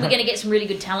 I'm thinking we're going to get some really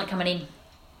good talent coming in.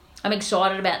 I'm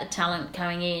excited about the talent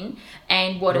coming in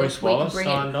and what Ruth else we can Wallace bring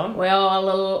signed in. on?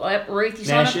 Ruthie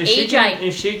Now, signed on.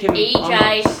 if she can...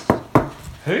 EJ.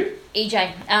 Who?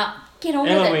 EJ. Get on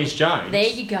with it. Eloise Jones. There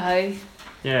you go.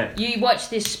 Yeah. You watch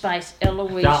this space,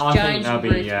 Eloise I think Jones that'll and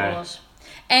be, Ruth Wallace.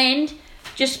 And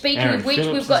just speaking Aaron of which,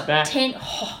 Phillips we've is got back. 10.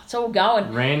 Oh, it's all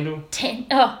going. Randall. 10.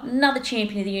 Oh, another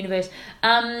champion of the universe.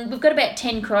 We've got about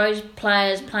 10 Crows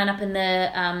players playing up in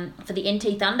the for the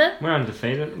NT Thunder. We're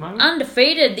undefeated at the moment.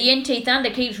 Undefeated. The NT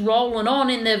Thunder keeps rolling on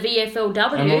in the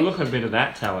VFLW. And we'll look at a bit of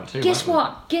that talent too. Guess won't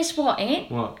what? Guess what, Ant?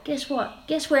 we? What? Guess what?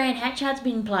 Guess where Anne Hatchard's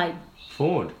been played?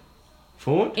 Ford.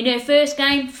 Ford? In her first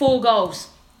game, 4 goals.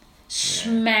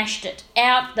 Smashed it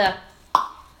out the.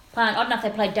 I don't know if they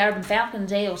played Darabin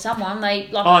Falcons or someone. They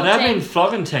like. Oh, they've been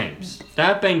flogging teams.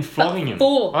 They've been flogging them.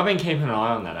 4. I've been keeping an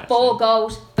eye on that actually. 4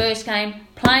 goals, first game,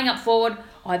 playing up forward.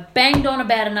 I banged on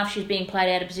about enough she's being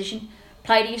played out of position.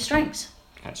 Play to your strengths.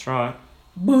 That's right.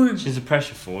 Boom. She's a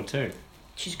pressure forward too.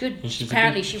 She's good. And she's a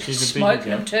Apparently big- she was she's a big smoking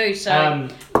girl. them too, so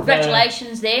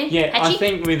congratulations there. Yeah, I Hatchie.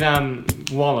 think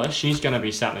with Wallace, she's going to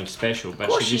be something special, but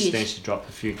Course she just she is. needs to drop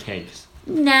a few keys.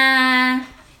 Nah.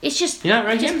 It's just... You don't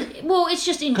reckon? It's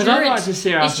just endurance. Because I'd like to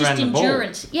see her It's up just around the ball.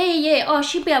 endurance. Yeah. Oh,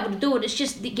 she'll be able to do it. It's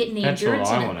just getting the That's endurance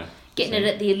all I in it. want to Getting see.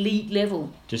 it at the elite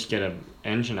level. Just get an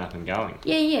engine up and going.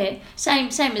 Yeah. Same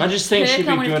as I just think she'd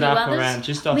be Perko and a good few up others. around,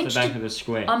 just off the Mitch back did- of the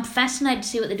square. I'm fascinated to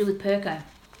see what they do with Perko.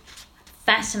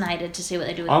 Fascinated to see what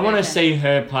they do with I Perko. want to see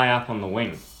her play up on the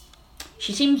wing,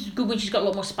 She seems good when she's got a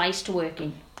lot more space to work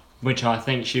in. which I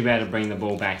think she'll be able to bring the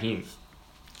ball back in.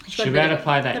 She's got She'll a be bit able of to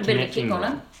play got that a bit of a connecting kick on role.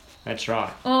 her. That's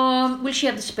right. Will she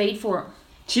have the speed for it?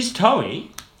 She's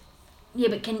toey. Yeah,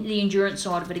 but can the endurance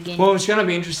side of it again? Well, it's going to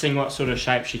be interesting what sort of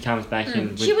shape she comes back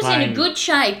in. With She was in playing. a good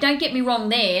shape, don't get me wrong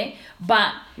there,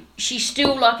 but she's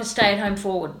still like a stay-at-home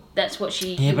forward. That's what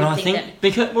she... Yeah, you but would I think that-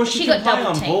 because she she can got play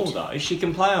on double ball teamed. though. She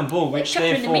can play on ball, which chuck her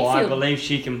in the therefore I midfield. believe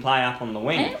she can play up on the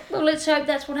wing Yeah, well, let's hope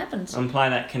that's what happens. and play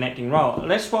that connecting role.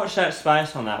 Let's watch that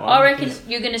space on that one. I reckon because-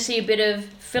 you're going to see a bit of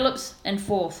Phillips and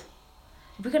Forth.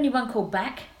 Have we got anyone called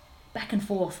Back and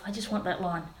Forth. I just want that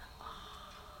line.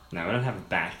 No, we don't have a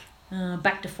back.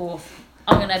 Back to Forth.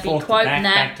 I'm going to be Fourth to quoting back,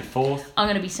 that. back to fourth. I'm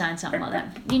going to be saying something like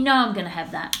that. You know I'm going to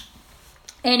have that.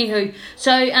 Anywho,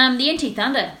 so the NT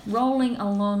Thunder rolling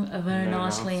along very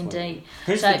nicely indeed.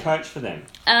 Who's So, the coach for them?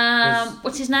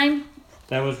 what's his name?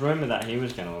 There was rumour that he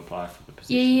was going to apply for the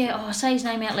position. Yeah. Oh, say his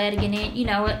name out loud again, Ant. You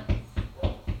know it.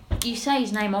 You say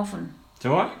his name often.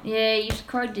 Do I? Yeah, you've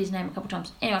quoted his name a couple of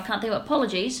times. Anyway, I can't think of it.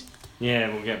 Apologies.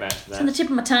 Yeah, we'll get back to It's on the that. tip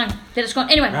of my tongue that it's gone.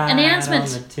 Anyway, Right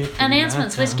announcements. on the tip of my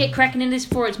Announcements. Let's get tongue. cracking into this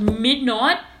before it's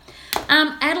midnight.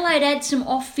 Adelaide adds some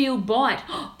off-field bite.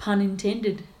 Pun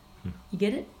intended. You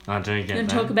get it? I do get You want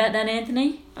that. to talk about that,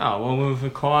 Anthony? Oh, well, we've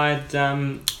acquired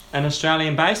an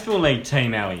Australian Baseball League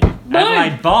team, Ellie.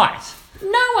 Adelaide Bite.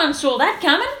 No one saw that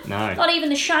coming. No. Not even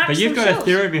the Sharks But you've got themselves. a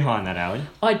theory behind that, Ali,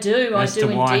 I do. as I do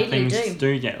to why indeed. things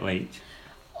do get leaked.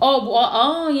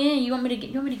 Oh, yeah. You want me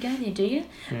to go there, do you?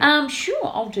 Sure,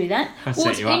 I'll do that. I Well, set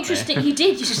it's you up interesting. there. You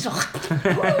did. You just like.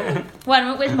 Wait a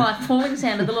minute. Where's my falling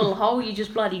sound of the little hole you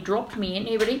just bloody dropped me in?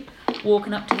 Here, buddy.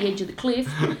 Walking up to the edge of the cliff.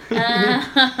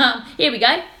 Here we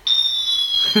go.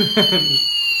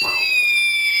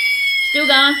 Still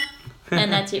going.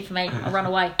 And that's it for me. I run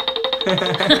away.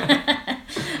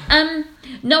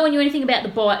 No one knew anything about the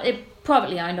bite. They're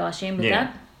privately owned, I assume, with Yeah.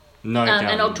 that. No And I'll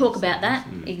government talk about that.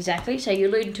 incentives. Exactly. So you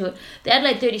alluded to it. The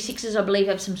Adelaide 36ers, I believe,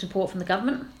 have some support from the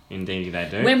government. Indeed, they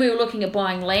do. When we were looking at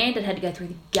buying land, it had to go through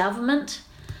the government.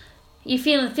 You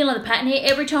feeling the pattern here?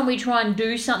 Every time we try and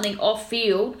do something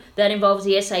off-field that involves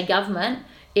the SA government,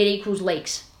 it equals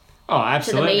leaks Oh, to the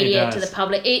absolutely. media, it to does. the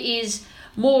public. It is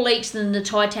more leaks than the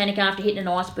Titanic after hitting an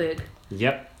iceberg.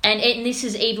 Yep. And this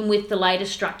is even with the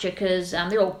latest structure because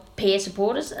they're all pair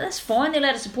supporters. That's fine. They're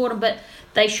allowed to support them, but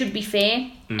they should be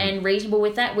fair and reasonable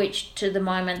with that, which to the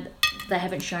moment they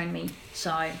haven't shown me.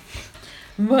 So,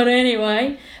 but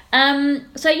anyway,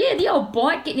 so yeah, the old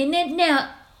bite getting in there. Now,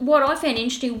 what I found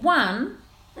interesting, one,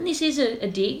 and this is a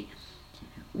dig,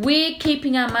 we're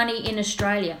keeping our money in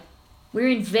Australia. We're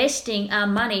investing our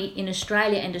money in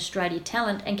Australia and Australia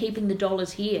talent and keeping the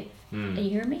dollars here. Are you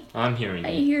hearing me? I'm hearing Are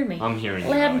you. you hearing me? I'm hearing you.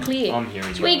 Loud and Ali. clear. I'm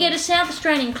hearing So you. we Ali. get a South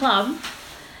Australian club,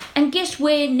 and guess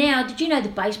where now? Did you know the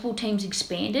baseball team's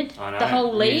expanded? I know. The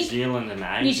whole New league? Zealand and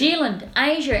Asia. New Zealand,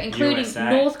 Asia, including USA.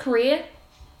 North Korea,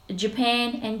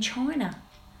 Japan, and China.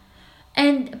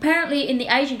 And apparently in the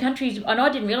Asian countries, and I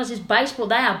didn't realise this, baseball,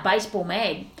 they are baseball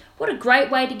mad. What a great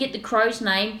way to get the Crows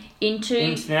name into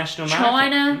International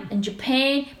China market. and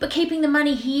Japan, but keeping the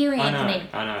money here, Anthony.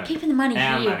 I know. Keeping the money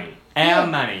Our here. money. Yeah. Our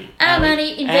money. Our Ali.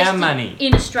 money invested Our money.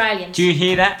 in Australians. Do you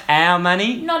hear that? Our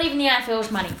money. Not even the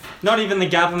AFL's money. Not even the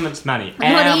government's money.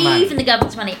 Not Our money. even the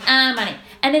government's money. Our money.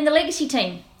 And then the legacy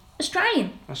team,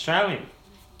 Australian, Australian.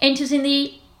 enters in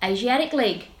the Asiatic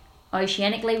League.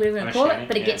 oceanically, whatever you want to call it, Oceanic,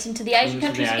 but it yeah. gets into the Asian Into the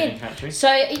countries Asian again. countries. So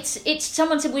it's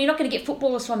someone said, well, you're not going to get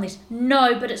footballers from this.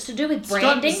 No, but it's to do with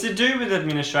branding. It's to do with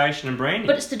administration and branding.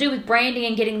 But it's to do with branding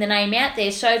and getting the name out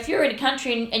there. So if you're in a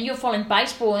country and you're following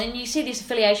baseball and you see this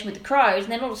affiliation with the Crows,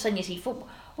 and then all of a sudden you see football,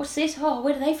 what's this? Oh,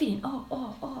 where do they fit in?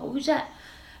 Oh, who's that?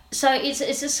 So it's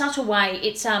a subtle way.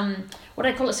 It's what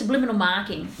do they call it? Subliminal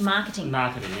marketing. Marketing,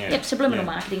 yeah. Yep, subliminal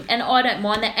Yeah. marketing, and I don't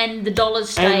mind that. And the dollars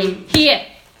stay And- here.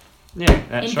 Yeah,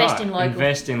 that's Invest right. in local.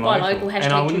 Invest in Buy local. local, And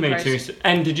hashtag I wouldn't be Crows. too...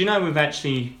 And did you know we've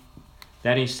actually...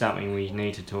 That is something we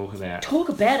need to talk about. Talk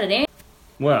about it, Anne.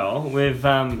 Well, we've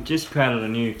just created a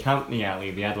new company,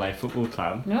 Ali, the Adelaide Football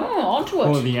Club, No, onto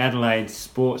called it. the Adelaide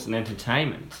Sports and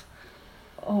Entertainment.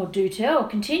 Oh, do tell.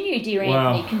 Continue, dear Well,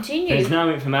 Anthony. Continue. there's no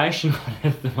information on it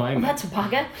at the Well, moment. that's a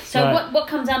bugger. So No. what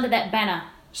comes under that banner?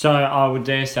 So I would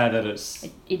dare say that it's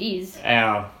It is.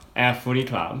 our footy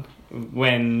club.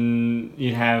 When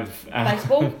you have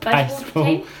Baseball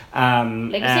team?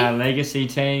 Legacy? our legacy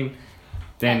team,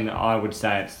 then I would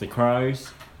say it's the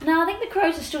Crows. No, I think the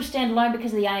Crows are still standalone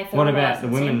because of the AFL. What about the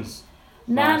licensing. women's?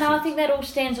 No, I license? think that all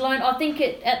stands alone. I think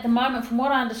at the moment, from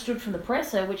what I understood from the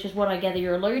presser, which is what I gather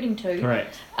you're alluding to,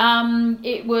 Correct.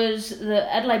 it was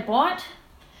the Adelaide Bite,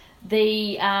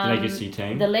 the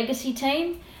legacy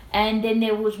team, and then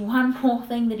there was one more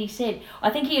thing that he said. I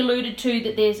think he alluded to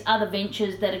that there's other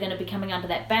ventures that are going to be coming under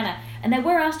that banner, and they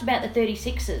were asked about the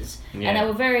 36ers, Yeah. and they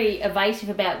were very evasive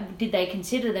about did they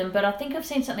consider them. But I think I've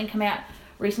seen something come out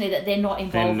recently that they're not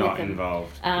involved They're not with them.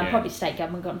 involved. Yeah. Probably state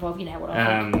government got involved. You know what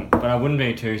I think. But I wouldn't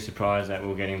be too surprised that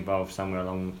we'll get involved somewhere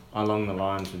along the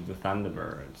lines with the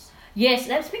Thunderbirds. Yes,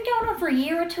 that's been going on for a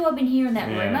year or two. I've been hearing that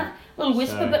Yeah. rumour. Little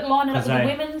whisper, So- but line it up with 'cause the they-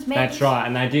 women's, men's. That's right,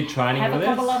 and they did training Have with a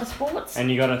couple us. other sports. And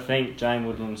you got to think Jane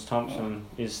Woodlands Thompson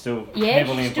is still Yeah,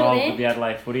 heavily she's still involved there. with the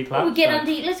Adelaide Footy Club. Well, we get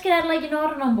so- let's get Adelaide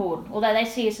United on board. Although they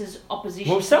see us as opposition.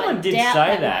 Well, so I someone did doubt say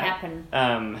will that. happen.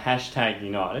 Hashtag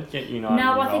United. Get United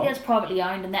No, involved. I think that's privately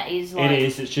owned, and that is like It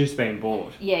is. It's just been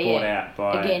bought. Yeah, bought yeah. out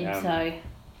by again. So,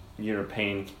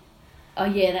 European. oh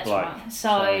yeah, that's bloke, right.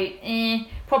 So, so-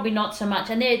 probably not so much,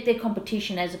 and they're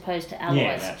competition as opposed to allies.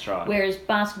 Yeah, that's right. Whereas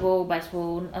baseball,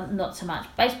 not so much.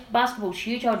 Basketball's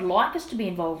huge. I'd like us to be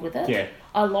involved with it. Yeah.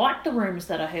 I like the rumours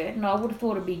that I heard, and I would have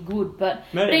thought it'd be good. But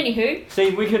Maybe. anywho, See,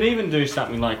 we could even do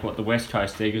something like what the West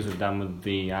Coast Eagles have done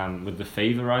with the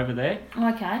Fever over there,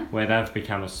 okay. where they've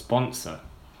become a sponsor.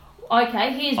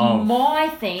 Okay, here's Of- my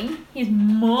thing. Here's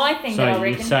my thing So that I you'd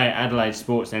reckon. say Adelaide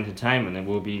Sports Entertainment and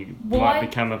Why? might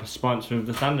become a sponsor of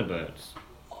the Thunderbirds.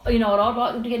 You know what I'd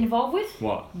like them to get involved with?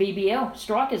 What? BBL,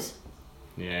 strikers.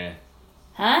 Yeah.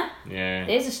 Huh? Yeah.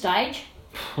 There's a stage.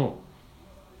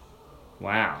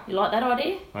 Wow. You like that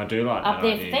idea? I do like Up that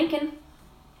there idea. for thinking.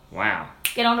 Wow.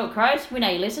 Get onto it, Crows. We know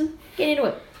you listen. Get into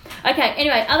it. Okay,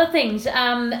 anyway, other things.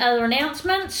 Other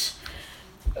announcements.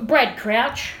 Brad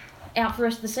Crouch, out for the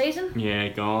rest of the season. Yeah,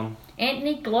 gone.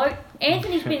 Anthony Gloat.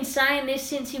 Anthony's been saying this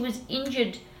since he was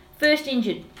injured. First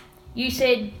injured. You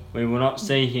said, We will not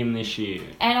see him this year.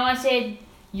 and I said,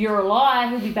 you're a liar.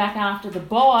 He'll be back after the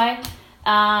bye.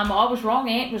 I was wrong.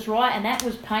 Ant was right, and that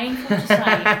was painful to say.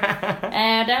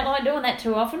 I don't like doing that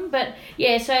too often, but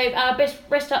yeah. So best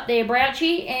rest up there,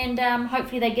 Brouchy, and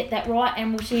hopefully they get that right,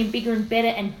 and we'll see him bigger and better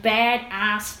and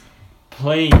badass.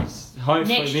 Please.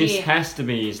 Hopefully Next this year. has to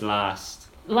be his last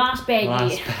Last bad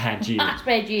year. bad year. Last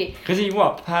bad year. Because he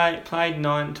played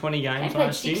 20 He games played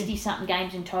last year? 60 something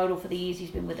games in total for the years he's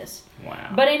been with us.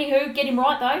 Wow. But anywho, get him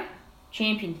right though.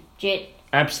 Champion, Jet.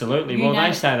 Absolutely. You Well, know-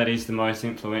 they say that he's the most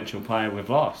influential player we've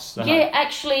lost. So, Yeah,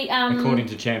 actually, according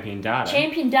to Champion Data.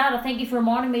 Champion Data, thank you for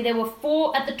reminding me, there were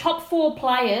at the top 4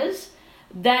 players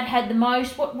that had the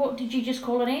most, what did you just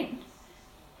call it, Ant?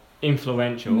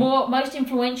 Influential. Most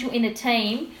influential in a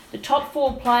team. The top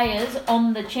 4 players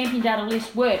on the Champion Data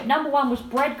list were, number 1 was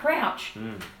Brad Crouch,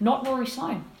 not Rory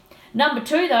Sloane. Number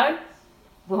 2 though,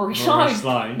 Rory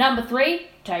Sloane. Number 3,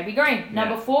 Toby Green.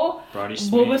 Number 4, Brodie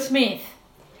Smith. Bubba Smith.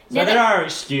 So Now there that- are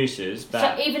excuses,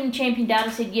 but So even Champion Data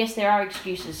said yes, there are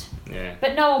excuses, yeah.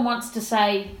 but no one wants to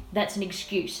say that's an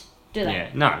excuse, do they? Yeah,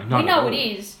 no, not We know at all. it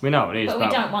is. We know it is, But we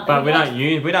don't want but them. we We don't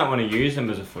use. We don't want to use them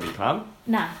as a footy club.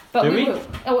 No, but Do we we? will.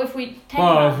 Oh, if we tank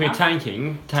Well, enough, if we're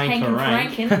tanking for tanking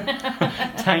rank. ranking.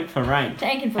 Tank for rank.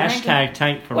 Tanking for ranking. Hashtag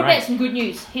tank for What about rank. some good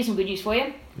news? Here's some good news for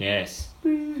you. Yes.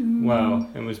 Well,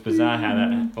 it was bizarre how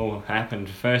that all happened.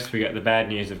 First we got the bad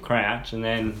news of Crouch, and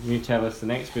then you tell us the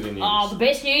next bit of news. Oh, the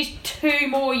best news, 2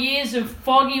 more years of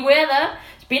foggy weather.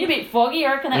 It's been a bit foggy.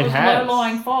 I reckon that It was has.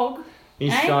 low-lying fog.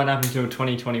 He's eh? signed up until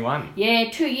 2021. Yeah,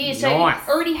 2 years. So Nice.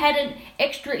 he already had an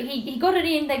extra. He got it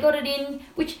in. They got it in.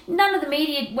 Which none of the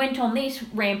media went on this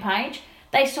rampage.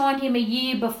 They signed him a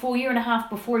year and a half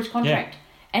before his contract.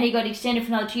 and he got extended for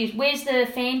another 2 years. Where's the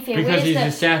fanfare? Because Where's he's the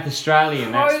a South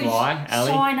Australian, that's Crows why, Ali.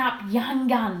 sign up young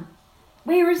gun?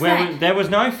 Where is that? There was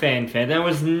no fanfare. There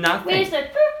was nothing. Where's the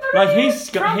Like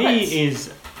trumpets? he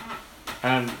is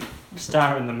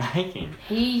star in the making.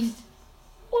 He's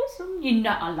awesome. You know,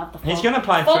 I love the Fog. He's going to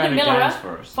play Fog and 300 Miller. games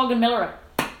for us. Fog and Miller.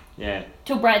 Yeah.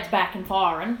 Till Brad's back and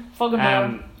firing. Fog and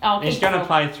Miller. He's going to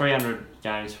play 300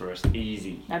 games for us.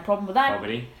 Easy. No problem with that.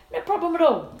 Fogarty. No problem at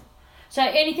all. So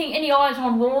any eyes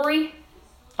on Rory?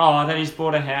 Oh, that he's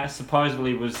bought a house.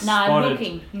 Supposedly was No,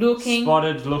 spotted looking.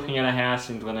 spotted looking at a house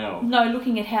in Glenelg. No,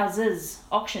 looking at houses,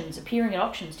 auctions, appearing at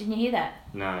auctions. Didn't you hear that?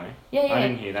 No. Yeah. I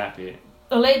didn't hear that bit.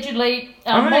 Allegedly,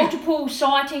 Oh, really? multiple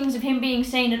sightings of him being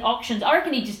seen at auctions. I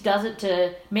reckon he just does it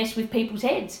to mess with people's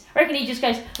heads. I reckon he just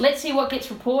goes, let's see what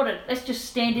gets reported. Let's just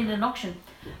stand in an auction.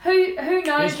 Who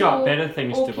knows? He's got or- better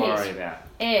things or to cares? worry about.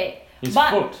 Yeah. His But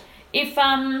foot. if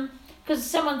because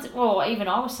someone's, well, even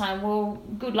I was saying, well,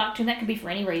 good luck to him. That could be for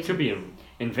any reason. Could be an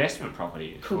investment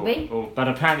property. Could be. But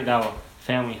apparently they were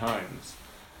family homes.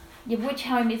 Yeah, which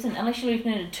home isn't? Unless you're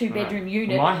living in a two-bedroom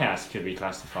unit. My house could be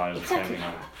classified as Exactly. a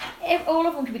family home. All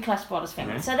of them could be classified as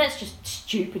family. Yeah. So that's just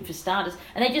stupid for starters.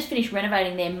 And they just finished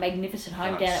renovating their magnificent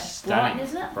home Oh, down at stunning. Brighton,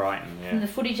 isn't it? Brighton, yeah. From the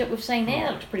footage that we've seen there,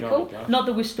 that looks pretty God, cool. God. Not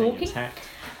that we're Being stalking. attacked.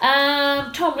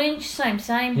 Tom Lynch, same,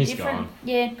 He's different. gone.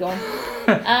 Yeah, gone.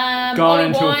 Gone Ollie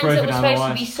until Wines, proven that was supposed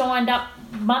otherwise. to be signed up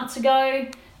months ago,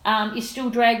 is still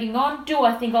dragging on. Do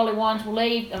I think Ollie Wines will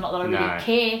leave? Not that I really No.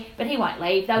 care, but he won't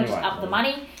leave. They'll He just won't up the leave.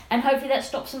 money, and hopefully that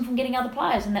stops them from getting other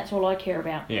players, and that's all I care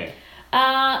about. Yeah.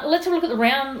 Let's have a look at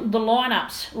the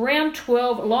lineups. Round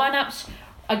 12 lineups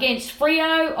against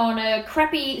Freo on a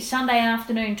crappy Sunday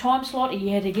afternoon time slot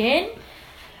yet again.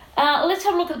 Let's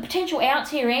have a look at the potential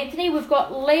outs here, Anthony. We've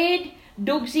got Laird,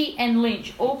 Dougsy and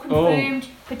Lynch, all confirmed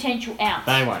potential outs.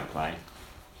 They won't play.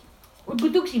 Well,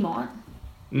 good Dougsy might.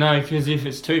 No, because if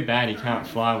it's too bad, he can't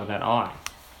fly with that eye.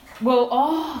 Well,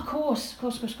 of course.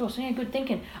 Yeah, good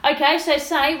thinking. Okay, so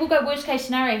say, we'll go worst case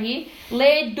scenario here.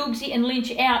 Laird, Dougsy and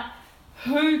Lynch out.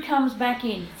 Who comes back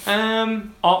in?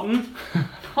 Otten.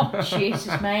 Oh,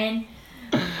 Jesus, man.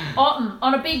 Otten,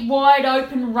 on a big, wide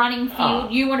open running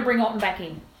field, you want to bring Otten back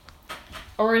in?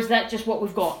 Or is that just what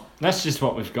we've got? That's just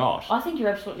what we've got. I think you're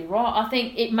absolutely right. I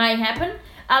think it may happen.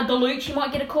 Gallucci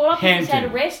might get a call up if he's had a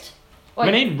Hampton. rest. We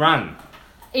Wait, need run.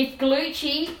 if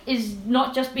Gallucci is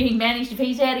not just being managed, if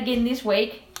he's out again this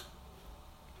week,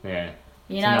 Yeah.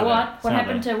 you It's know another- what? it's What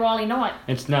happened to Riley Knight?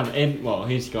 It's another. Well,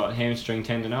 he's got hamstring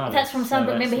tendonitis. That's from some,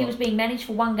 but remember he what- was being managed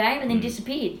for one game and then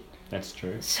disappeared. That's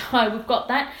true. So we've got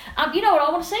that. You know what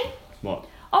I want to see? What?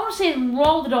 I want to see them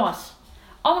roll the dice.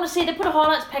 I want to see they put a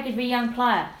highlights package for a young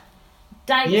player.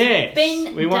 Davis. Yes.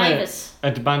 Ben we want Davis. a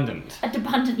abundant. A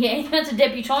debundant, yeah. That's a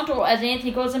debutant, or as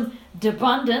Anthony calls him,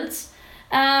 debundance.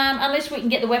 Unless we can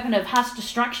get the weapon of Huss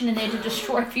destruction in there to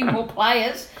destroy a few more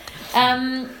players.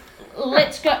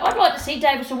 Let's go. I'd like to see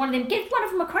Davis or one of them. Give one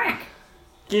of them a crack.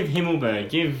 Give Himmelberg.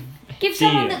 Give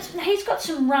Someone Deer. he's got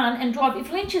some run and drive.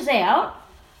 If Lynch is out,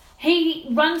 he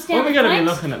runs down Well, we the gotta be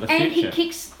flanks looking at the and he future.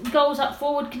 kicks goals up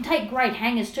forward. Can take great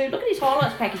hangers too. Look at his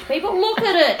highlights package, people. Look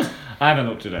at it. I haven't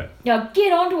looked at it. Now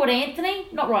get onto it, Anthony.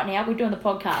 Not right now. We're doing the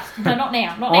podcast. No, not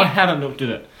now. Not I now. haven't looked at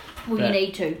it. Well, you but-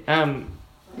 need to.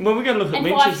 Well, we've got to look at And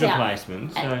Lynch's Fife's out.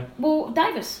 replacement. So, Well,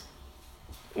 Davis.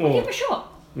 Give him or a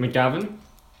shot. McGovern.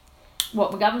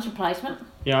 What, McGovern's replacement?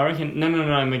 Yeah, I reckon. No,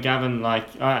 McGovern. Like,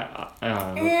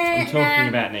 I'm talking nah.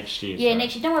 about next year. Yeah, sorry.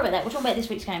 next year. Don't worry about that. We're talking about this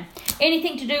week's game.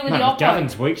 Anything to do with No, the Oppo?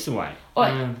 McGovern's weeks away.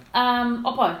 Oi,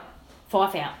 Oppo.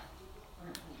 Fife out.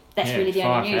 That's Yeah, really the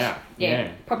only Fife news. out. Yeah, Yeah.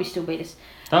 probably still beat us.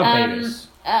 They'll beat us.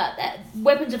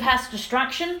 Weapons of Mass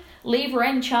Destruction. Lever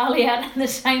and Charlie out in the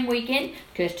same weekend.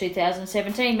 Curse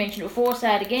 2017. Mentioned it before.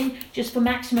 Say it again. Just for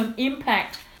maximum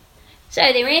impact. So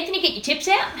there, Anthony. Get your tips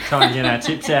out. Try and get our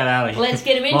tips out, Ali. Let's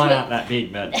get 'em into Mine it. aren't that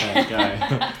big, but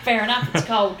go. Fair enough, it's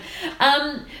cold.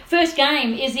 First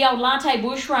game is the old Latte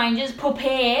Bush Rangers,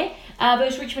 Popare,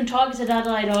 versus Richmond Tigers at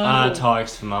Adelaide Oval.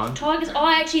 Tigers for mine. Tigers,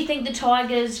 I actually think the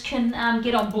Tigers can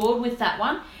get on board with that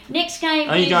one. Next game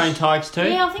Are is... you going Tigers too?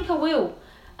 Yeah, I think I will.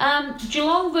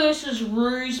 Geelong versus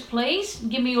Roos, please.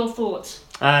 Give me your thoughts.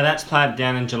 That's played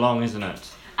down in Geelong, isn't it?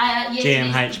 Yes,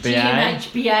 GMHBA.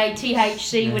 GMHBA,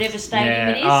 THC, whatever stadium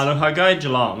it Oh, is. look, I go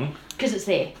Geelong. Because it's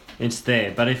there. It's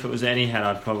there, but if it was Etihad,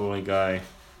 I'd probably go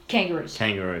Kangaroos.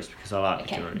 Kangaroos because I like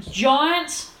Okay. the Kangaroos.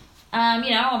 Giants, on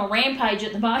a rampage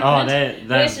at the moment. Oh,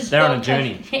 they're on a Gold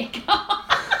journey. Coast.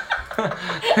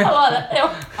 I like that.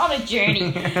 They're on a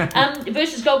journey.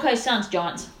 Versus Gold Coast Suns,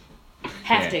 Giants.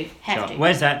 Have to.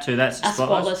 Where's that to? That's Spotless,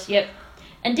 spotless. yep.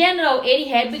 And down at old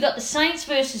Etihad, we got the Saints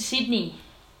versus Sydney.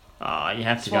 Oh, you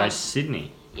have to go Swans.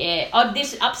 Sydney. Yeah,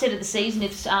 this upset of the season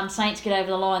if Saints get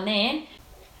over the line there.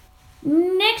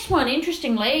 Next one,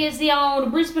 interestingly, is the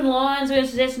old Brisbane Lions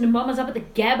versus Essendon Bombers up at the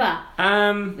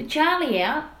Gabba. With Charlie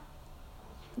out.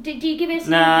 Do you give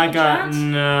Essendon a chance?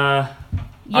 Nah.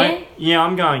 Yeah?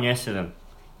 I'm going Essendon.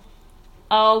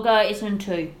 I'll go Essendon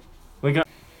too. We got.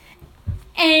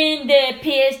 And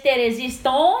pièce de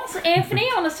résistance, Anthony,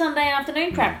 on a Sunday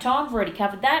afternoon. Crap time, I've already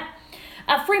covered that.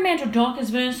 Fremantle Dockers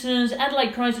versus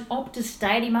Adelaide Crows at Optus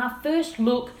Stadium. Our first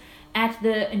look at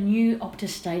the new Optus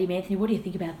Stadium. Anthony, what do you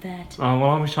think about that? Oh, well,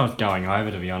 I wish I was going over,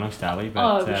 to be honest, Ali. But,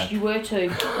 I wish you were too.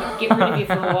 Get rid of you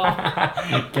for a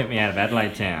while. Get me out of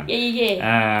Adelaide town.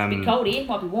 Yeah. It's a bit cold here.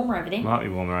 Might be warmer over there. Might be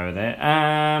warmer over there.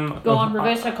 Go on,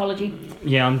 reverse psychology.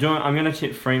 Yeah, I'm going to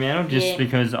tip Fremantle just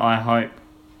because I hope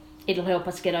it'll help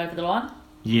us get over the line.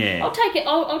 Yeah. I'll take it.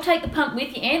 I'll take the punt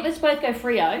with you, Ant. Let's both go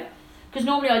Freo. Because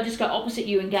normally I just go opposite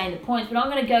you and gain the points, but I'm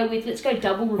going to go with, let's go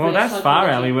double reverse. Well, that's far,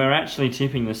 Ali. We're actually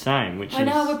tipping the same, which I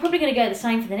know, we're probably going to go the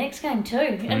same for the next game too.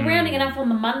 And rounding it up on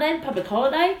the Monday, the public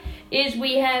holiday, is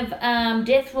we have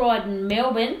Death Ride in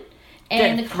Melbourne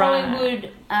and the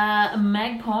Collingwood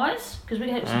Magpies, because we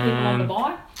have some people on the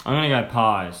bye. I'm going to go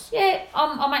Pies. Yeah,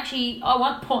 I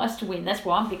want Pies to win. That's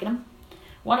why I'm picking them.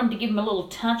 Want them to give them a little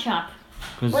touch-up.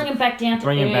 Bring them back down to earth.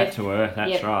 Bring them back to earth,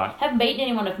 that's right. Haven't beaten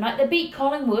anyone of note. They beat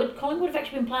Collingwood. Collingwood have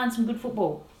actually been playing some good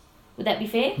football. Would that be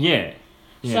fair? Yeah.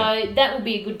 So that will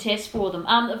be a good test for them.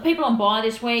 The people on bye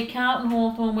this week, Carlton,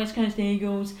 Hawthorn, West Coast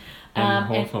Eagles.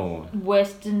 Hawthorn. And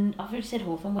Western, I've already said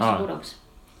Hawthorn, Western Bulldogs.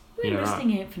 You weren't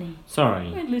listening, right. Anthony. Sorry.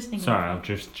 You weren't listening. Sorry, I've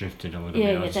just drifted a little bit.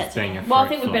 Yeah, that's okay. Well, I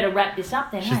think we better wrap this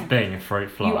up then, Just being a fruit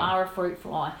fly. You are a fruit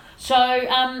fly. So,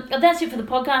 that's it for the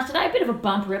podcast today. A bit of a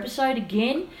bumper episode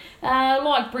again.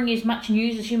 Like, bring you as much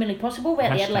news as humanly possible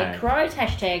about the Adelaide Crows.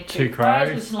 Hashtag two crows.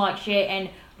 Listen, like, share,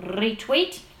 and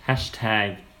retweet.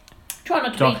 Hashtag try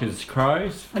not to Dockers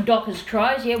Crows. Dockers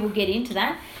Crows, yeah, we'll get into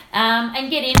that. And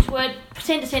get into it.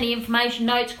 Send us any information,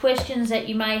 notes, questions that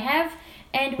you may have.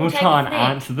 And we'll try and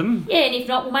answer them. Yeah, and if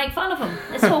not, we'll make fun of them.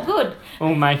 It's all good.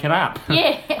 We'll make it up.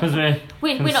 Yeah. Because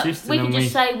we're consistent. We can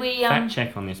just say we... fact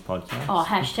check on this podcast. Oh,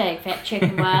 hashtag fact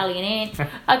checking Riley and Ant.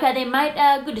 Okay then,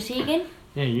 mate. Good to see you again.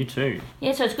 Yeah, you too.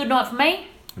 Yeah, so it's good night from me.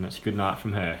 And it's good night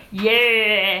from her.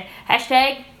 Yeah.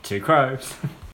 Hashtag two crows.